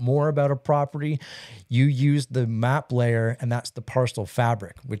little bit more about a property, you use the map layer, and that's the parcel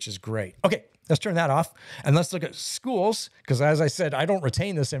fabric, which is great. Okay, let's turn that off and let's look at schools, because as I said, I don't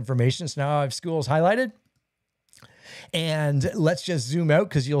retain this information, so now I have schools highlighted. And let's just zoom out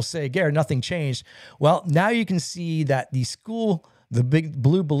because you'll say, Gare, nothing changed. Well, now you can see that the school, the big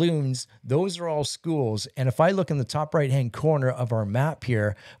blue balloons, those are all schools. And if I look in the top right-hand corner of our map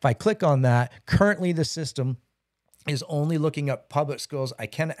here, if I click on that, currently the system is only looking at public schools. I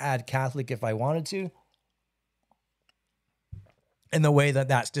can add Catholic if I wanted to. And the way that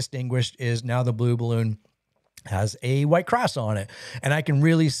that's distinguished is now the blue balloon has a white cross on it. And I can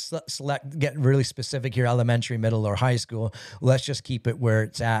really get really specific here, elementary, middle, or high school. Let's just keep it where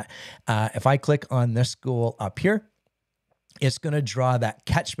it's at. If I click on this school up here, it's going to draw that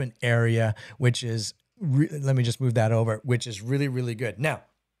catchment area, which is, let me just move that over, which is really, really good. Now,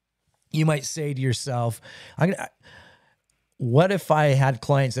 you might say to yourself, what if I had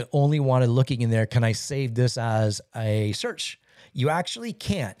clients that only wanted looking in there? Can I save this as a search? You actually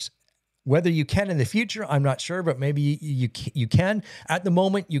can't. Whether you can in the future, I'm not sure, but maybe you can. At the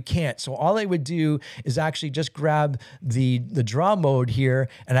moment, you can't. So all I would do is actually just grab the draw mode here,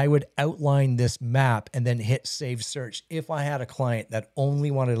 and I would outline this map and then hit save search if I had a client that only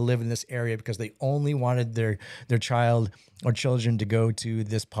wanted to live in this area because they only wanted their child or children to go to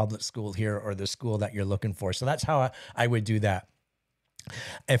this public school here or the school that you're looking for. So that's how I would do that.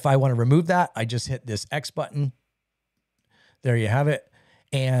 If I want to remove that, I just hit this X button. There you have it.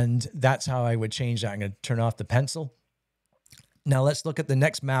 And that's how I would change that. I'm going to turn off the pencil. Now let's look at the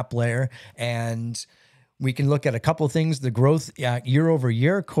next map layer, and we can look at a couple of things. The growth year over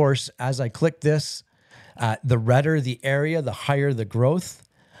year, of course, as I click this, the redder the area, the higher the growth.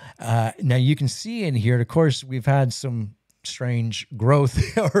 Now you can see in here, of course, we've had some strange growth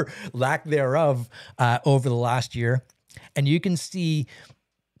or lack thereof over the last year. And you can see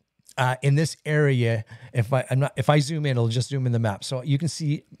in this area, if I zoom in, it'll just zoom in the map. So you can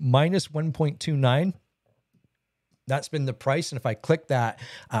see minus 1.29. That's been the price. And if I click that,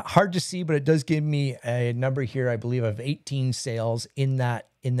 hard to see, but it does give me a number here, I believe, of 18 sales in that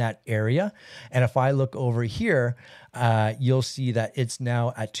area. And if I look over here, you'll see that it's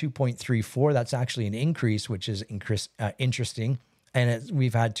now at 2.34. That's actually an increase, which is interesting. And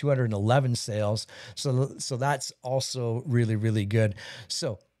we've had 211 sales. So that's also really, really good.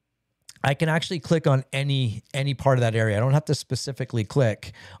 So I can actually click on any part of that area. I don't have to specifically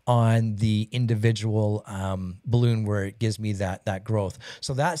click on the individual balloon where it gives me that growth.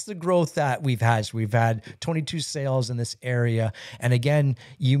 So that's the growth that we've had. So we've had 22 sales in this area. And again,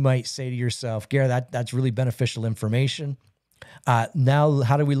 you might say to yourself, Gare, that's really beneficial information. Now,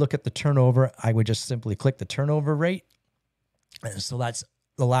 how do we look at the turnover? I would just simply click the turnover rate. And so that's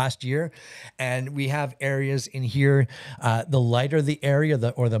the last year. And we have areas in here, the lighter the area,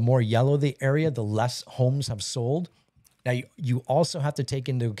 or the more yellow the area, the less homes have sold. Now, you also have to take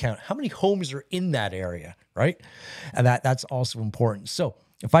into account how many homes are in that area, right? And that's also important. So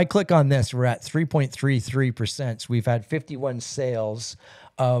if I click on this, we're at 3.33%. So we've had 51 sales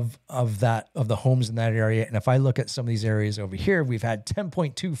of the homes in that area. And if I look at some of these areas over here, we've had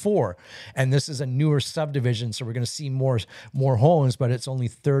 10.24, and this is a newer subdivision, so we're going to see more homes, but it's only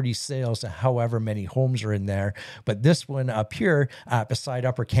 30 sales to however many homes are in there. But this one up here, beside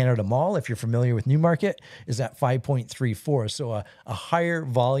Upper Canada Mall, if you're familiar with Newmarket, is at 5.34. So a higher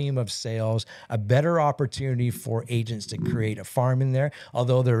volume of sales, a better opportunity for agents to create a farm in there,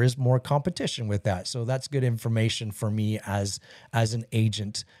 although there is more competition with that. So that's good information for me as an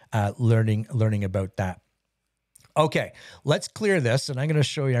agent, learning about that. Okay, let's clear this, and I'm going to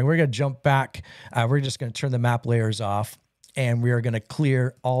show you. We're going to jump back. We're just going to turn the map layers off, and we are going to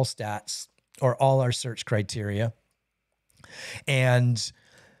clear all stats or all our search criteria. And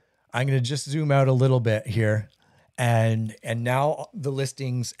I'm going to just zoom out a little bit here. And now the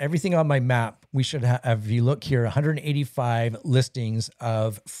listings, everything on my map, we should have, if you look here, 185 listings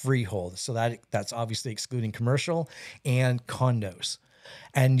of freehold. So that's obviously excluding commercial and condos.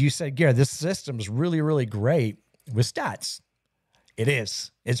 And you said, Gary, this system is really, really great with stats. It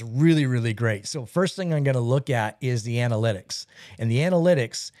is. It's really, really great. So first thing I'm going to look at is the analytics. And the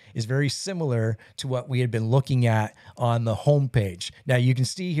analytics is very similar to what we had been looking at on the homepage. Now you can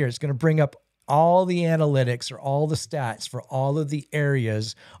see here, it's going to bring up all the analytics or all the stats for all of the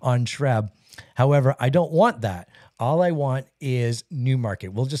areas on Treb. However, I don't want that. All I want is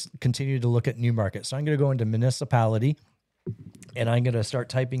Newmarket. We'll just continue to look at Newmarket. So I'm going to go into municipality, and I'm going to start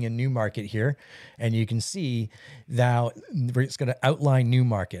typing in Newmarket here. And you can see now it's going to outline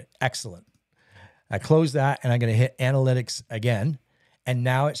Newmarket. Excellent. I close that, and I'm going to hit analytics again. And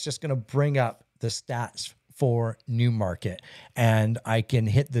now it's just going to bring up the stats for Newmarket. And I can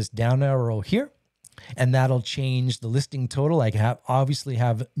hit this down arrow here, and that'll change the listing total. I obviously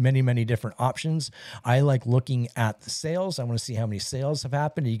have many, many different options. I like looking at the sales. I want to see how many sales have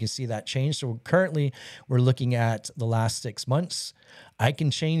happened. And you can see that change. So currently we're looking at the last 6 months. I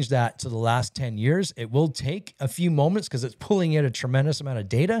can change that to the last 10 years. It will take a few moments because it's pulling in a tremendous amount of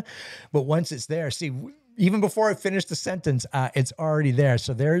data. But once it's there, see, even before I finish the sentence, it's already there.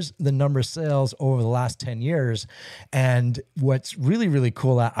 So there's the number of sales over the last 10 years. And what's really, really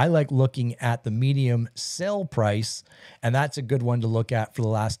cool, I like looking at the medium sale price, and that's a good one to look at for the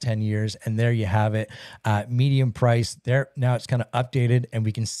last 10 years. And there you have it, medium price there. Now it's kind of updated, and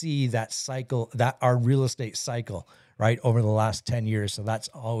we can see that cycle, that our real estate cycle, right, over the last 10 years. So that's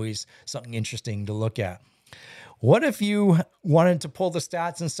always something interesting to look at. What if you wanted to pull the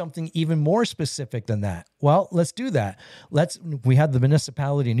stats in something even more specific than that? Well, let's do that. We had the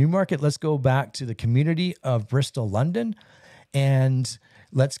municipality of Newmarket. Let's go back to the community of Bristol, London, and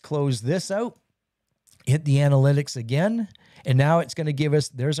let's close this out. Hit the analytics again. And now it's going to give us,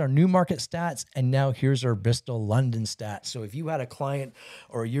 there's our Newmarket stats. And now here's our Bristol, London stats. So if you had a client,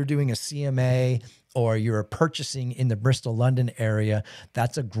 or you're doing a CMA, or you're purchasing in the Bristol, London area,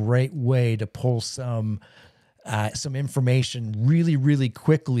 that's a great way to pull some information really, really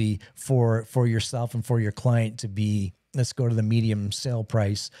quickly for yourself and for your client to be, let's go to the medium sale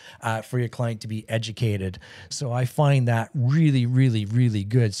price, for your client to be educated. So I find that really, really, really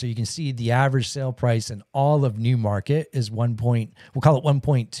good. So you can see the average sale price in all of Newmarket is we'll call it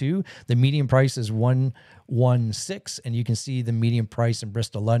 1.2. The median price is 1.16, and you can see the median price in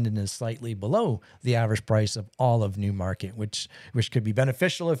Bristol, London is slightly below the average price of all of Newmarket, which could be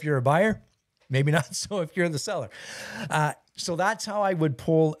beneficial if you're a buyer. Maybe not so if you're the seller. So that's how I would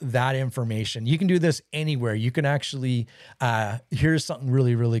pull that information. You can do this anywhere. You can actually, here's something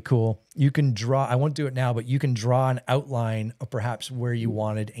really, really cool. You can draw, I won't do it now, but you can draw an outline of perhaps where you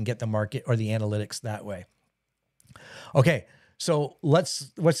wanted and get the market or the analytics that way. Okay. So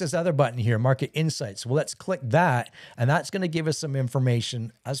what's this other button here? Market Insights. Well, let's click that, and that's going to give us some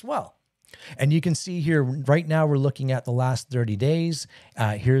information as well. And you can see here, right now, we're looking at the last 30 days.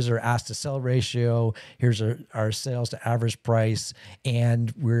 Here's our ask to sell ratio. Here's our sales to average price.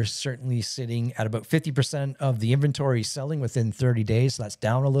 And we're certainly sitting at about 50% of the inventory selling within 30 days. So that's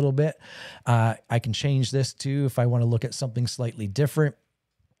down a little bit. I can change this too if I want to look at something slightly different.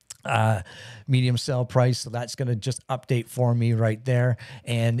 Medium sell price. So that's going to just update for me right there.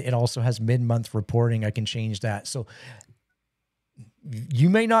 And it also has mid-month reporting. I can change that. So you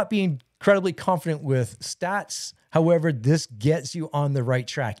may not be incredibly confident with stats. However, this gets you on the right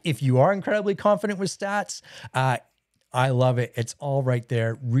track. If you are incredibly confident with stats, I love it. It's all right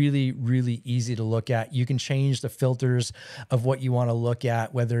there. Really, really easy to look at. You can change the filters of what you want to look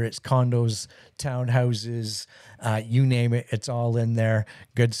at, whether it's condos, townhouses, you name it. It's all in there.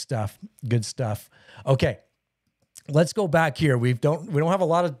 Good stuff. Good stuff. Okay. let's go back here. We don't have a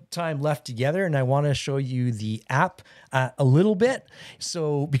lot of time left together, and I want to show you the app a little bit.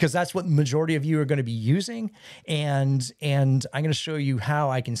 So because that's what the majority of you are going to be using, and I'm going to show you how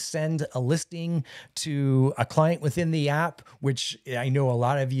I can send a listing to a client within the app, which I know a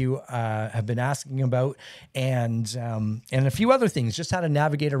lot of you have been asking about, and a few other things, just how to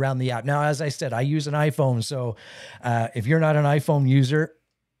navigate around the app. Now, as I said, I use an iPhone, so if you're not an iPhone user,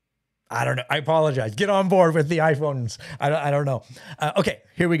 I don't know. I apologize. Get on board with the iPhones. I don't know. Okay,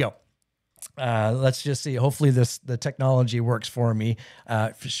 here we go. Let's just see. Hopefully the technology works for me.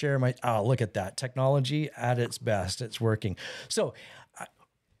 Share my, oh, look at that. Technology at its best. It's working. So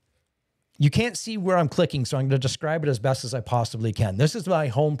you can't see where I'm clicking, so I'm going to describe it as best as I possibly can. This is my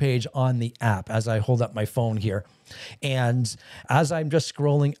homepage on the app as I hold up my phone here. And as I'm just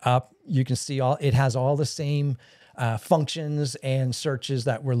scrolling up, you can see it has all the same functions and searches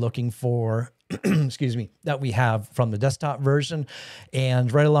that we're looking for, excuse me, that we have from the desktop version.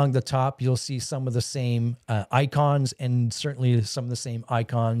 And right along the top, you'll see some of the same icons, and certainly some of the same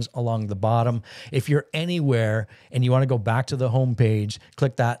icons along the bottom. If you're anywhere and you want to go back to the home page,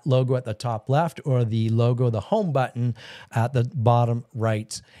 click that logo at the top left or the logo, the home button at the bottom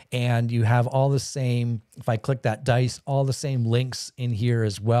right. And you have all the same, if I click that dice, all the same links in here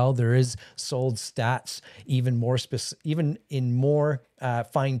as well. There is sold stats, even more even in more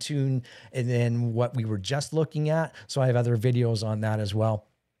fine-tuned than what we were just looking at. So I have other videos on that as well.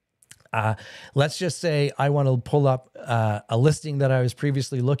 Let's just say I want to pull up a listing that I was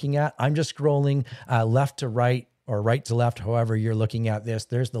previously looking at. I'm just scrolling left to right or right to left, however you're looking at this.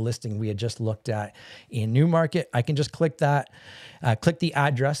 There's the listing we had just looked at in Newmarket. I can just click that, click the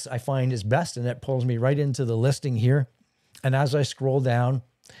address I find is best, and it pulls me right into the listing here. And as I scroll down,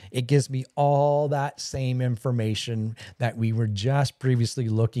 it gives me all that same information that we were just previously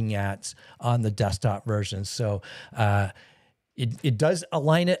looking at on the desktop version. So it does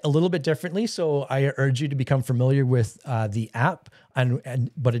align it a little bit differently. So I urge you to become familiar with the app,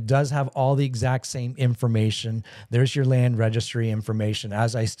 but it does have all the exact same information. There's your land registry information.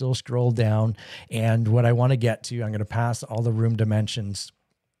 As I still scroll down, and what I want to get to, I'm going to pass all the room dimensions.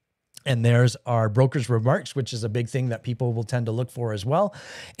 And there's our broker's remarks, which is a big thing that people will tend to look for as well.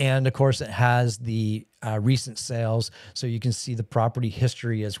 And of course, it has the recent sales, so you can see the property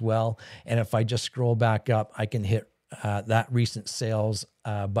history as well. And if I just scroll back up, I can hit that recent sales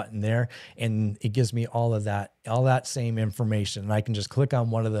button there, and it gives me all that same information. And I can just click on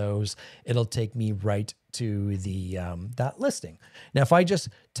one of those. It'll take me right to the that listing. Now, if I just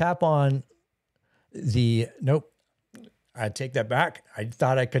tap on nope. I take that back. I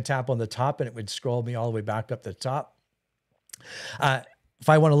thought I could tap on the top and it would scroll me all the way back up the top. If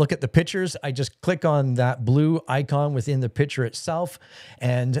I want to look at the pictures, I just click on that blue icon within the picture itself,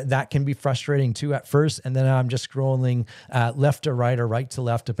 and that can be frustrating too at first. And then I'm just scrolling left to right or right to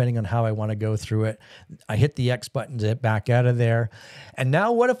left, depending on how I want to go through it. I hit the X button to get back out of there. And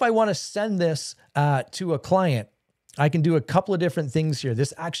now what if I want to send this to a client? I can do a couple of different things here.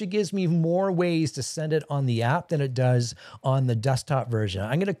 This actually gives me more ways to send it on the app than it does on the desktop version.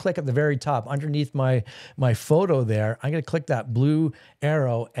 I'm going to click at the very top underneath my photo there. I'm going to click that blue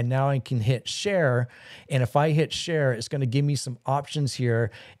arrow, and now I can hit share. And if I hit share, it's going to give me some options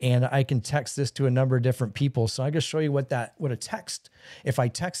here, and I can text this to a number of different people. So I'm going to show you what a text, if I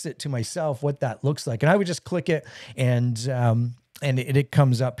text it to myself, what that looks like. And I would just click it, and it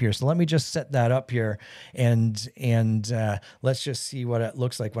comes up here. So let me just set that up here, and let's just see what it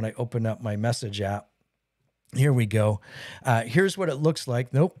looks like when I open up my message app. Here we go. Here's what it looks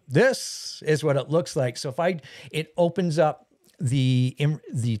like. Nope. This is what it looks like. So if it opens up the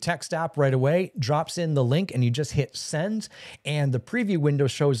text app right away, drops in the link, and you just hit send, and the preview window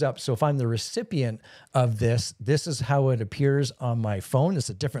shows up. So if I'm the recipient of this is how it appears on my phone. It's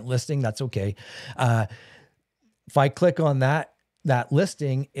a different listing. That's okay. If I click on that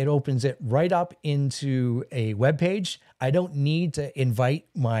listing, it opens it right up into a web page. I don't need to invite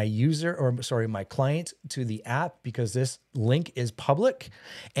my my client to the app because this link is public.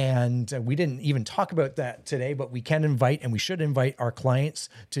 And we didn't even talk about that today, but we can invite, and we should invite our clients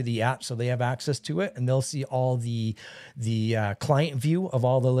to the app so they have access to it, and they'll see all the client view of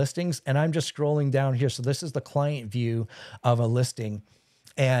all the listings. And I'm just scrolling down here. So this is the client view of a listing.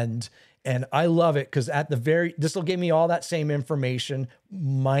 And I love it because this will give me all that same information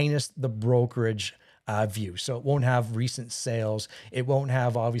minus the brokerage view. So it won't have recent sales. It won't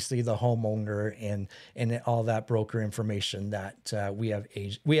have obviously the homeowner and all that broker information that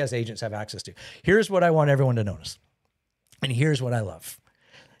we as agents have access to. Here's what I want everyone to notice. And here's what I love.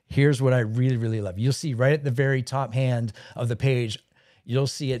 Here's what I really, really love. You'll see right at the very top hand of the page, you'll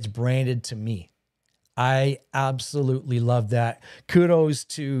see it's branded to me. I absolutely love that. Kudos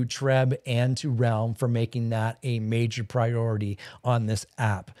to Treb and to Realm for making that a major priority on this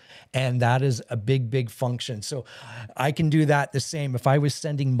app. And that is a big, big function. So I can do that the same. If I was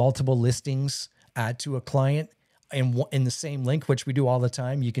sending multiple listings to a client in the same link, which we do all the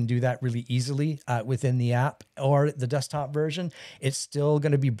time, you can do that really easily within the app or the desktop version. It's still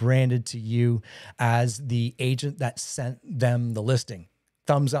going to be branded to you as the agent that sent them the listing.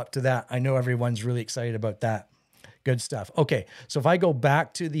 Thumbs up to that. I know everyone's really excited about that. Good stuff. Okay, so if I go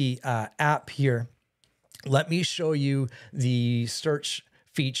back to the app here, let me show you the search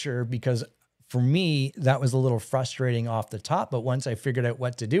feature, because for me, that was a little frustrating off the top, but once I figured out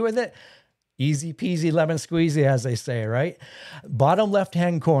what to do with it, easy peasy lemon squeezy, as they say, right? Bottom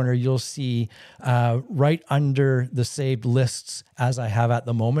left-hand corner, you'll see right under the saved lists as I have at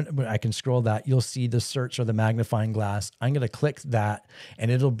the moment, but I can scroll that. You'll see the search or the magnifying glass. I'm going to click that and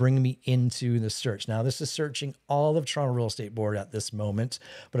it'll bring me into the search. Now, this is searching all of Toronto Real Estate Board at this moment,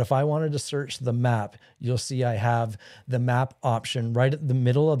 but if I wanted to search the map, you'll see I have the map option right at the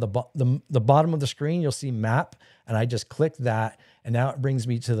middle of the bottom of the screen. You'll see map, and I just click that. And now it brings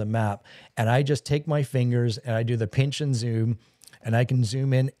me to the map, and I just take my fingers and I do the pinch and zoom, and I can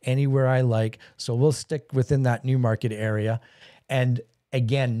zoom in anywhere I like. So we'll stick within that Newmarket area. And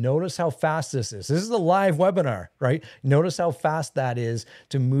again, notice how fast this is. This is a live webinar, right? Notice how fast that is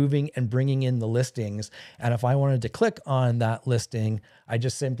to moving and bringing in the listings. And if I wanted to click on that listing, I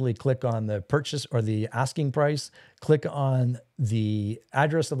just simply click on the purchase or the asking price, click on the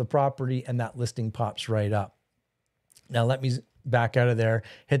address of the property, and that listing pops right up. Now let me back out of there,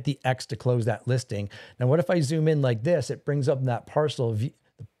 hit the X to close that listing. Now, what if I zoom in like this? It brings up that parcel view,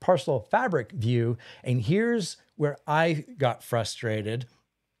 the parcel fabric view. And here's where I got frustrated.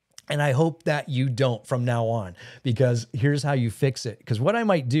 And I hope that you don't from now on, because here's how you fix it. Because what I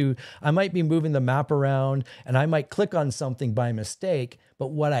might do, I might be moving the map around and I might click on something by mistake, but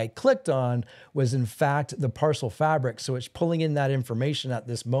what I clicked on was in fact the parcel fabric. So it's pulling in that information at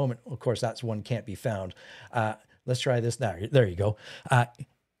this moment. Of course, that's one can't be found. Let's try this now. There you go.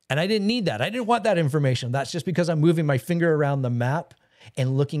 And I didn't need that. I didn't want that information. That's just because I'm moving my finger around the map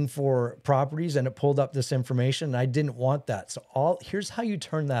and looking for properties, and it pulled up this information, and I didn't want that. So here's how you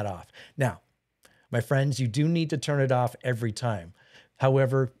turn that off. Now, my friends, you do need to turn it off every time.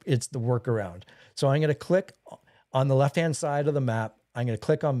 However, it's the workaround. So I'm going to click on the left-hand side of the map. I'm going to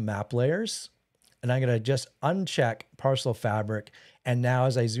click on map layers, and I'm going to just uncheck parcel fabric. And now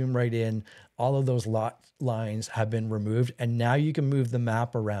as I zoom right in, all of those lines have been removed. And now you can move the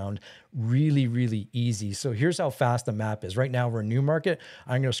map around really, really easy. So here's how fast the map is. Right now we're in Newmarket.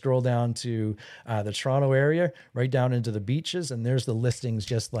 I'm going to scroll down to the Toronto area, right down into the beaches. And there's the listings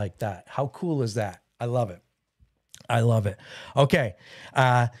just like that. How cool is that? I love it. I love it. Okay.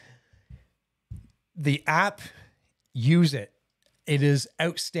 The app, use it. It is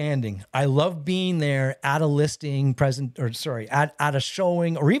outstanding. I love being there at a listing at a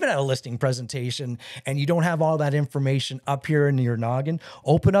showing, or even at a listing presentation, and you don't have all that information up here in your noggin.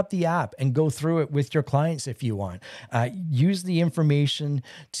 Open up the app and go through it with your clients if you want. Use the information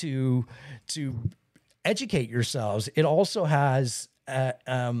to educate yourselves. It also has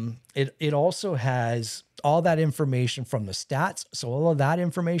it also has all that information from the stats. So all of that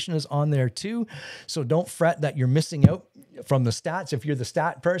information is on there too. So don't fret that you're missing out from the stats. If you're the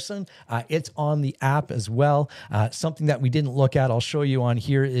stat person, it's on the app as well. Something that we didn't look at, I'll show you on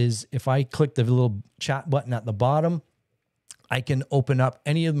here, is if I click the little chat button at the bottom, I can open up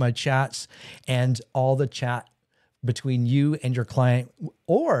any of my chats, and all the chat between you and your client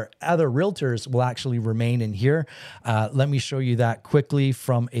or other realtors will actually remain in here. Let me show you that quickly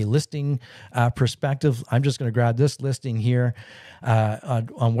from a listing perspective. I'm just going to grab this listing here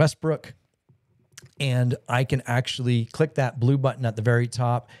on Westbrook, and I can actually click that blue button at the very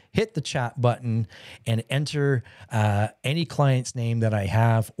top, hit the chat button, and enter any client's name that I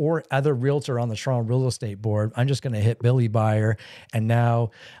have or other realtor on the Toronto Real Estate Board. I'm just going to hit Billy Buyer, and now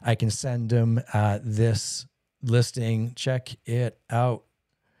I can send him this listing. Check it out,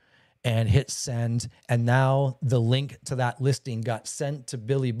 and hit send. And now the link to that listing got sent to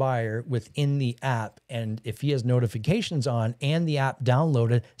Billy Buyer within the app. And if he has notifications on and the app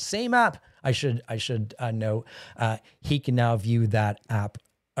downloaded, same app, I should note, he can now view that app,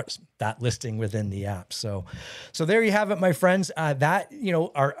 that listing within the app. So there you have it, my friends. That,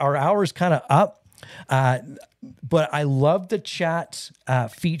 our hour's kind of up. But I love the chat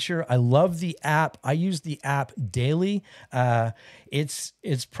feature. I love the app. I use the app daily.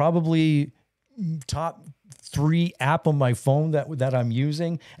 It's probably top 3 app on my phone that I'm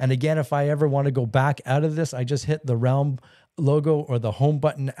using. And again, if I ever want to go back out of this, I just hit the Realm logo or the home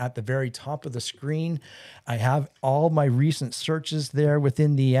button at the very top of the screen. I have all my recent searches there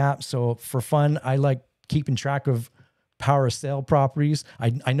within the app. So for fun, I like keeping track of power of sale properties.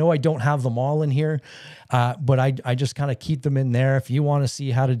 I know I don't have them all in here, but I just kind of keep them in there. If you want to see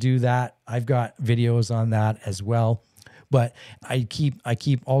how to do that, I've got videos on that as well. But I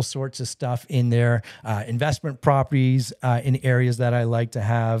keep all sorts of stuff in there, investment properties in areas that I like to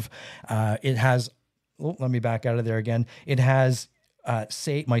have. It has, let me back out of there again. It has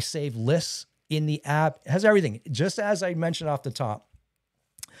my save lists in the app. It has everything, just as I mentioned off the top.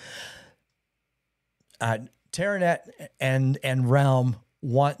 Teranet and Realm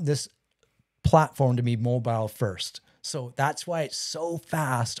want this platform to be mobile first. So that's why it's so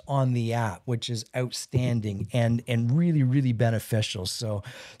fast on the app, which is outstanding and really, really beneficial. So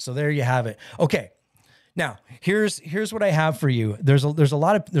there you have it. Okay. Now, here's what I have for you. There's a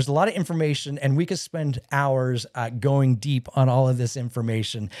lot of information, and we could spend hours going deep on all of this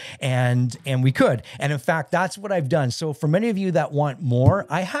information, and we could. And in fact, that's what I've done. So for many of you that want more,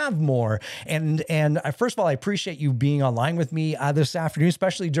 I have more. And first of all, I appreciate you being online with me this afternoon,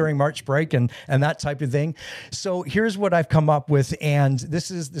 especially during March break and that type of thing. So here's what I've come up with, and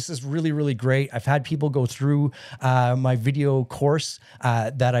this is really, really great. I've had people go through my video course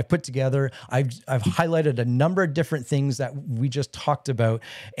that I put together. I've highlighted a number of different things that we just talked about.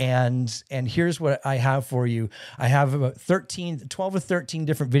 And here's what I have for you. I have about 12 or 13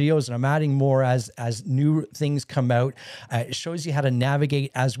 different videos, and I'm adding more as new things come out. It shows you how to navigate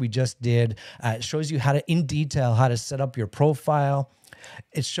as we just did. It shows you in detail how to set up your profile.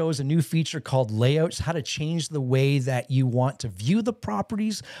 It shows a new feature called layouts, how to change the way that you want to view the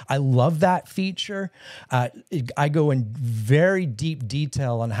properties. I love that feature. I go in very deep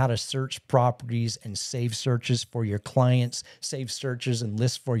detail on how to search properties and save searches for your clients, save searches and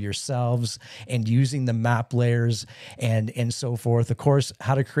lists for yourselves, and using the map layers and so forth. Of course,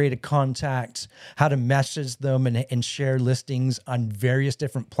 how to create a contact, how to message them and share listings on various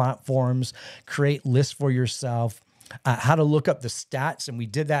different platforms, create lists for yourself. How to look up the stats, and we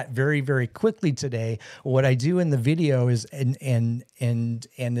did that very, very quickly today. What I do in the video is, and in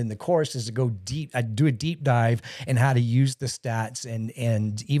the course, is to go deep. I do a deep dive in how to use the stats,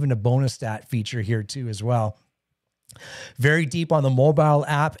 and even a bonus stat feature here too as well. Very deep on the mobile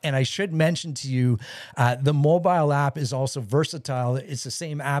app. And I should mention to you, the mobile app is also versatile. It's the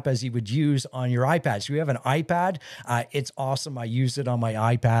same app as you would use on your iPad. So you have an iPad, it's awesome. I use it on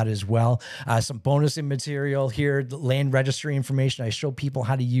my iPad as well. Some bonus material here, the land registry information. I show people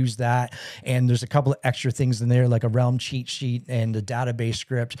how to use that. And there's a couple of extra things in there, like a Realm cheat sheet and a database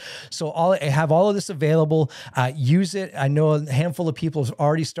script. So I have all of this available. Use it. I know a handful of people have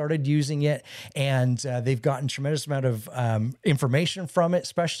already started using it, and they've gotten tremendous amount of information from it.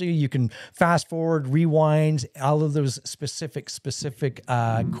 Especially, you can fast forward, rewind, all of those specific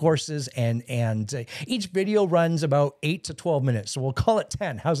courses, and each video runs about 8 to 12 minutes. So we'll call it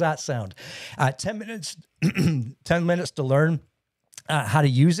 10. How's that sound? 10 minutes, 10 minutes to learn how to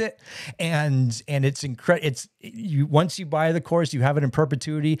use it, and it's incredible. Once you buy the course, you have it in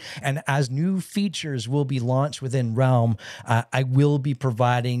perpetuity, and as new features will be launched within Realm, I will be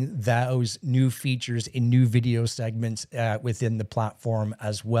providing those new features in new video segments within the platform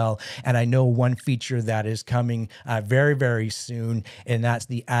as well. And I know one feature that is coming very, very soon, and that's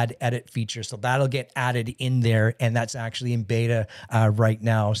the add edit feature. So that'll get added in there, and that's actually in beta right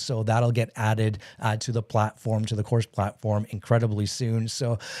now. So that'll get added to the platform, to the course platform, incredibly soon.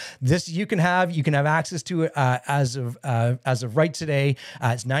 So this you can have access to it as of right today.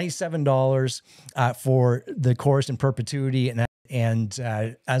 It's $97 for the course in perpetuity, and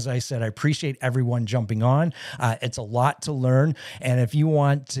as I said, I appreciate everyone jumping on. It's a lot to learn, and if you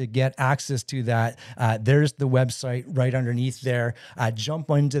want to get access to that, there's the website right underneath there. Jump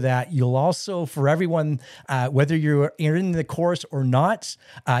into that. You'll also, for everyone, whether you're in the course or not,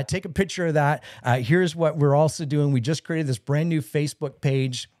 take a picture of that. Here's what we're also doing. We just created this brand new Facebook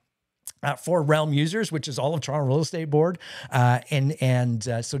page for Realm users, which is all of Toronto Real Estate Board.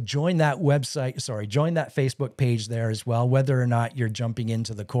 So join that website, join that Facebook page there as well, whether or not you're jumping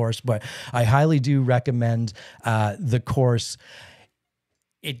into the course. But I highly do recommend the course.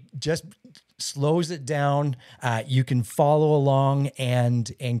 It just slows it down. You can follow along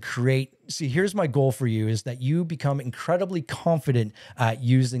and create. See, here's my goal for you, is that you become incredibly confident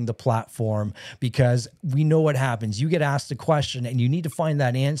using the platform, because we know what happens. You get asked a question and you need to find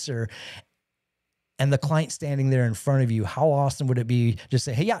that answer, and the client standing there in front of you, how awesome would it be just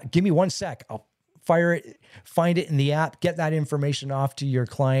say, hey, yeah, give me 1 sec. I'll fire it, find it in the app, get that information off to your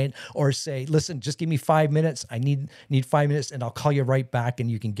client, or say, listen, just give me 5 minutes. I need 5 minutes and I'll call you right back. And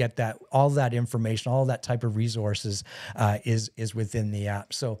you can get that, all that information, all that type of resources is within the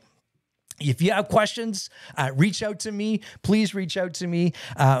app. So if you have questions, reach out to me. Please reach out to me.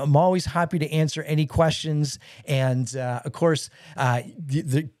 I'm always happy to answer any questions. And of course,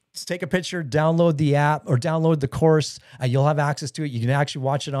 take a picture, download the app or download the course. You'll have access to it. You can actually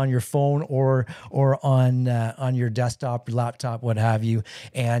watch it on your phone or on your desktop, your laptop, what have you.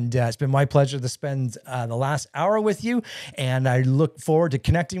 And it's been my pleasure to spend the last hour with you. And I look forward to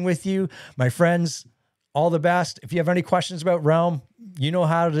connecting with you, my friends. All the best. If you have any questions about Realm, you know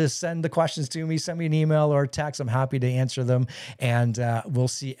how to send the questions to me. Send me an email or a text. I'm happy to answer them. And we'll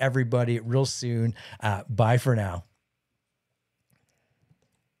see everybody real soon. Bye for now.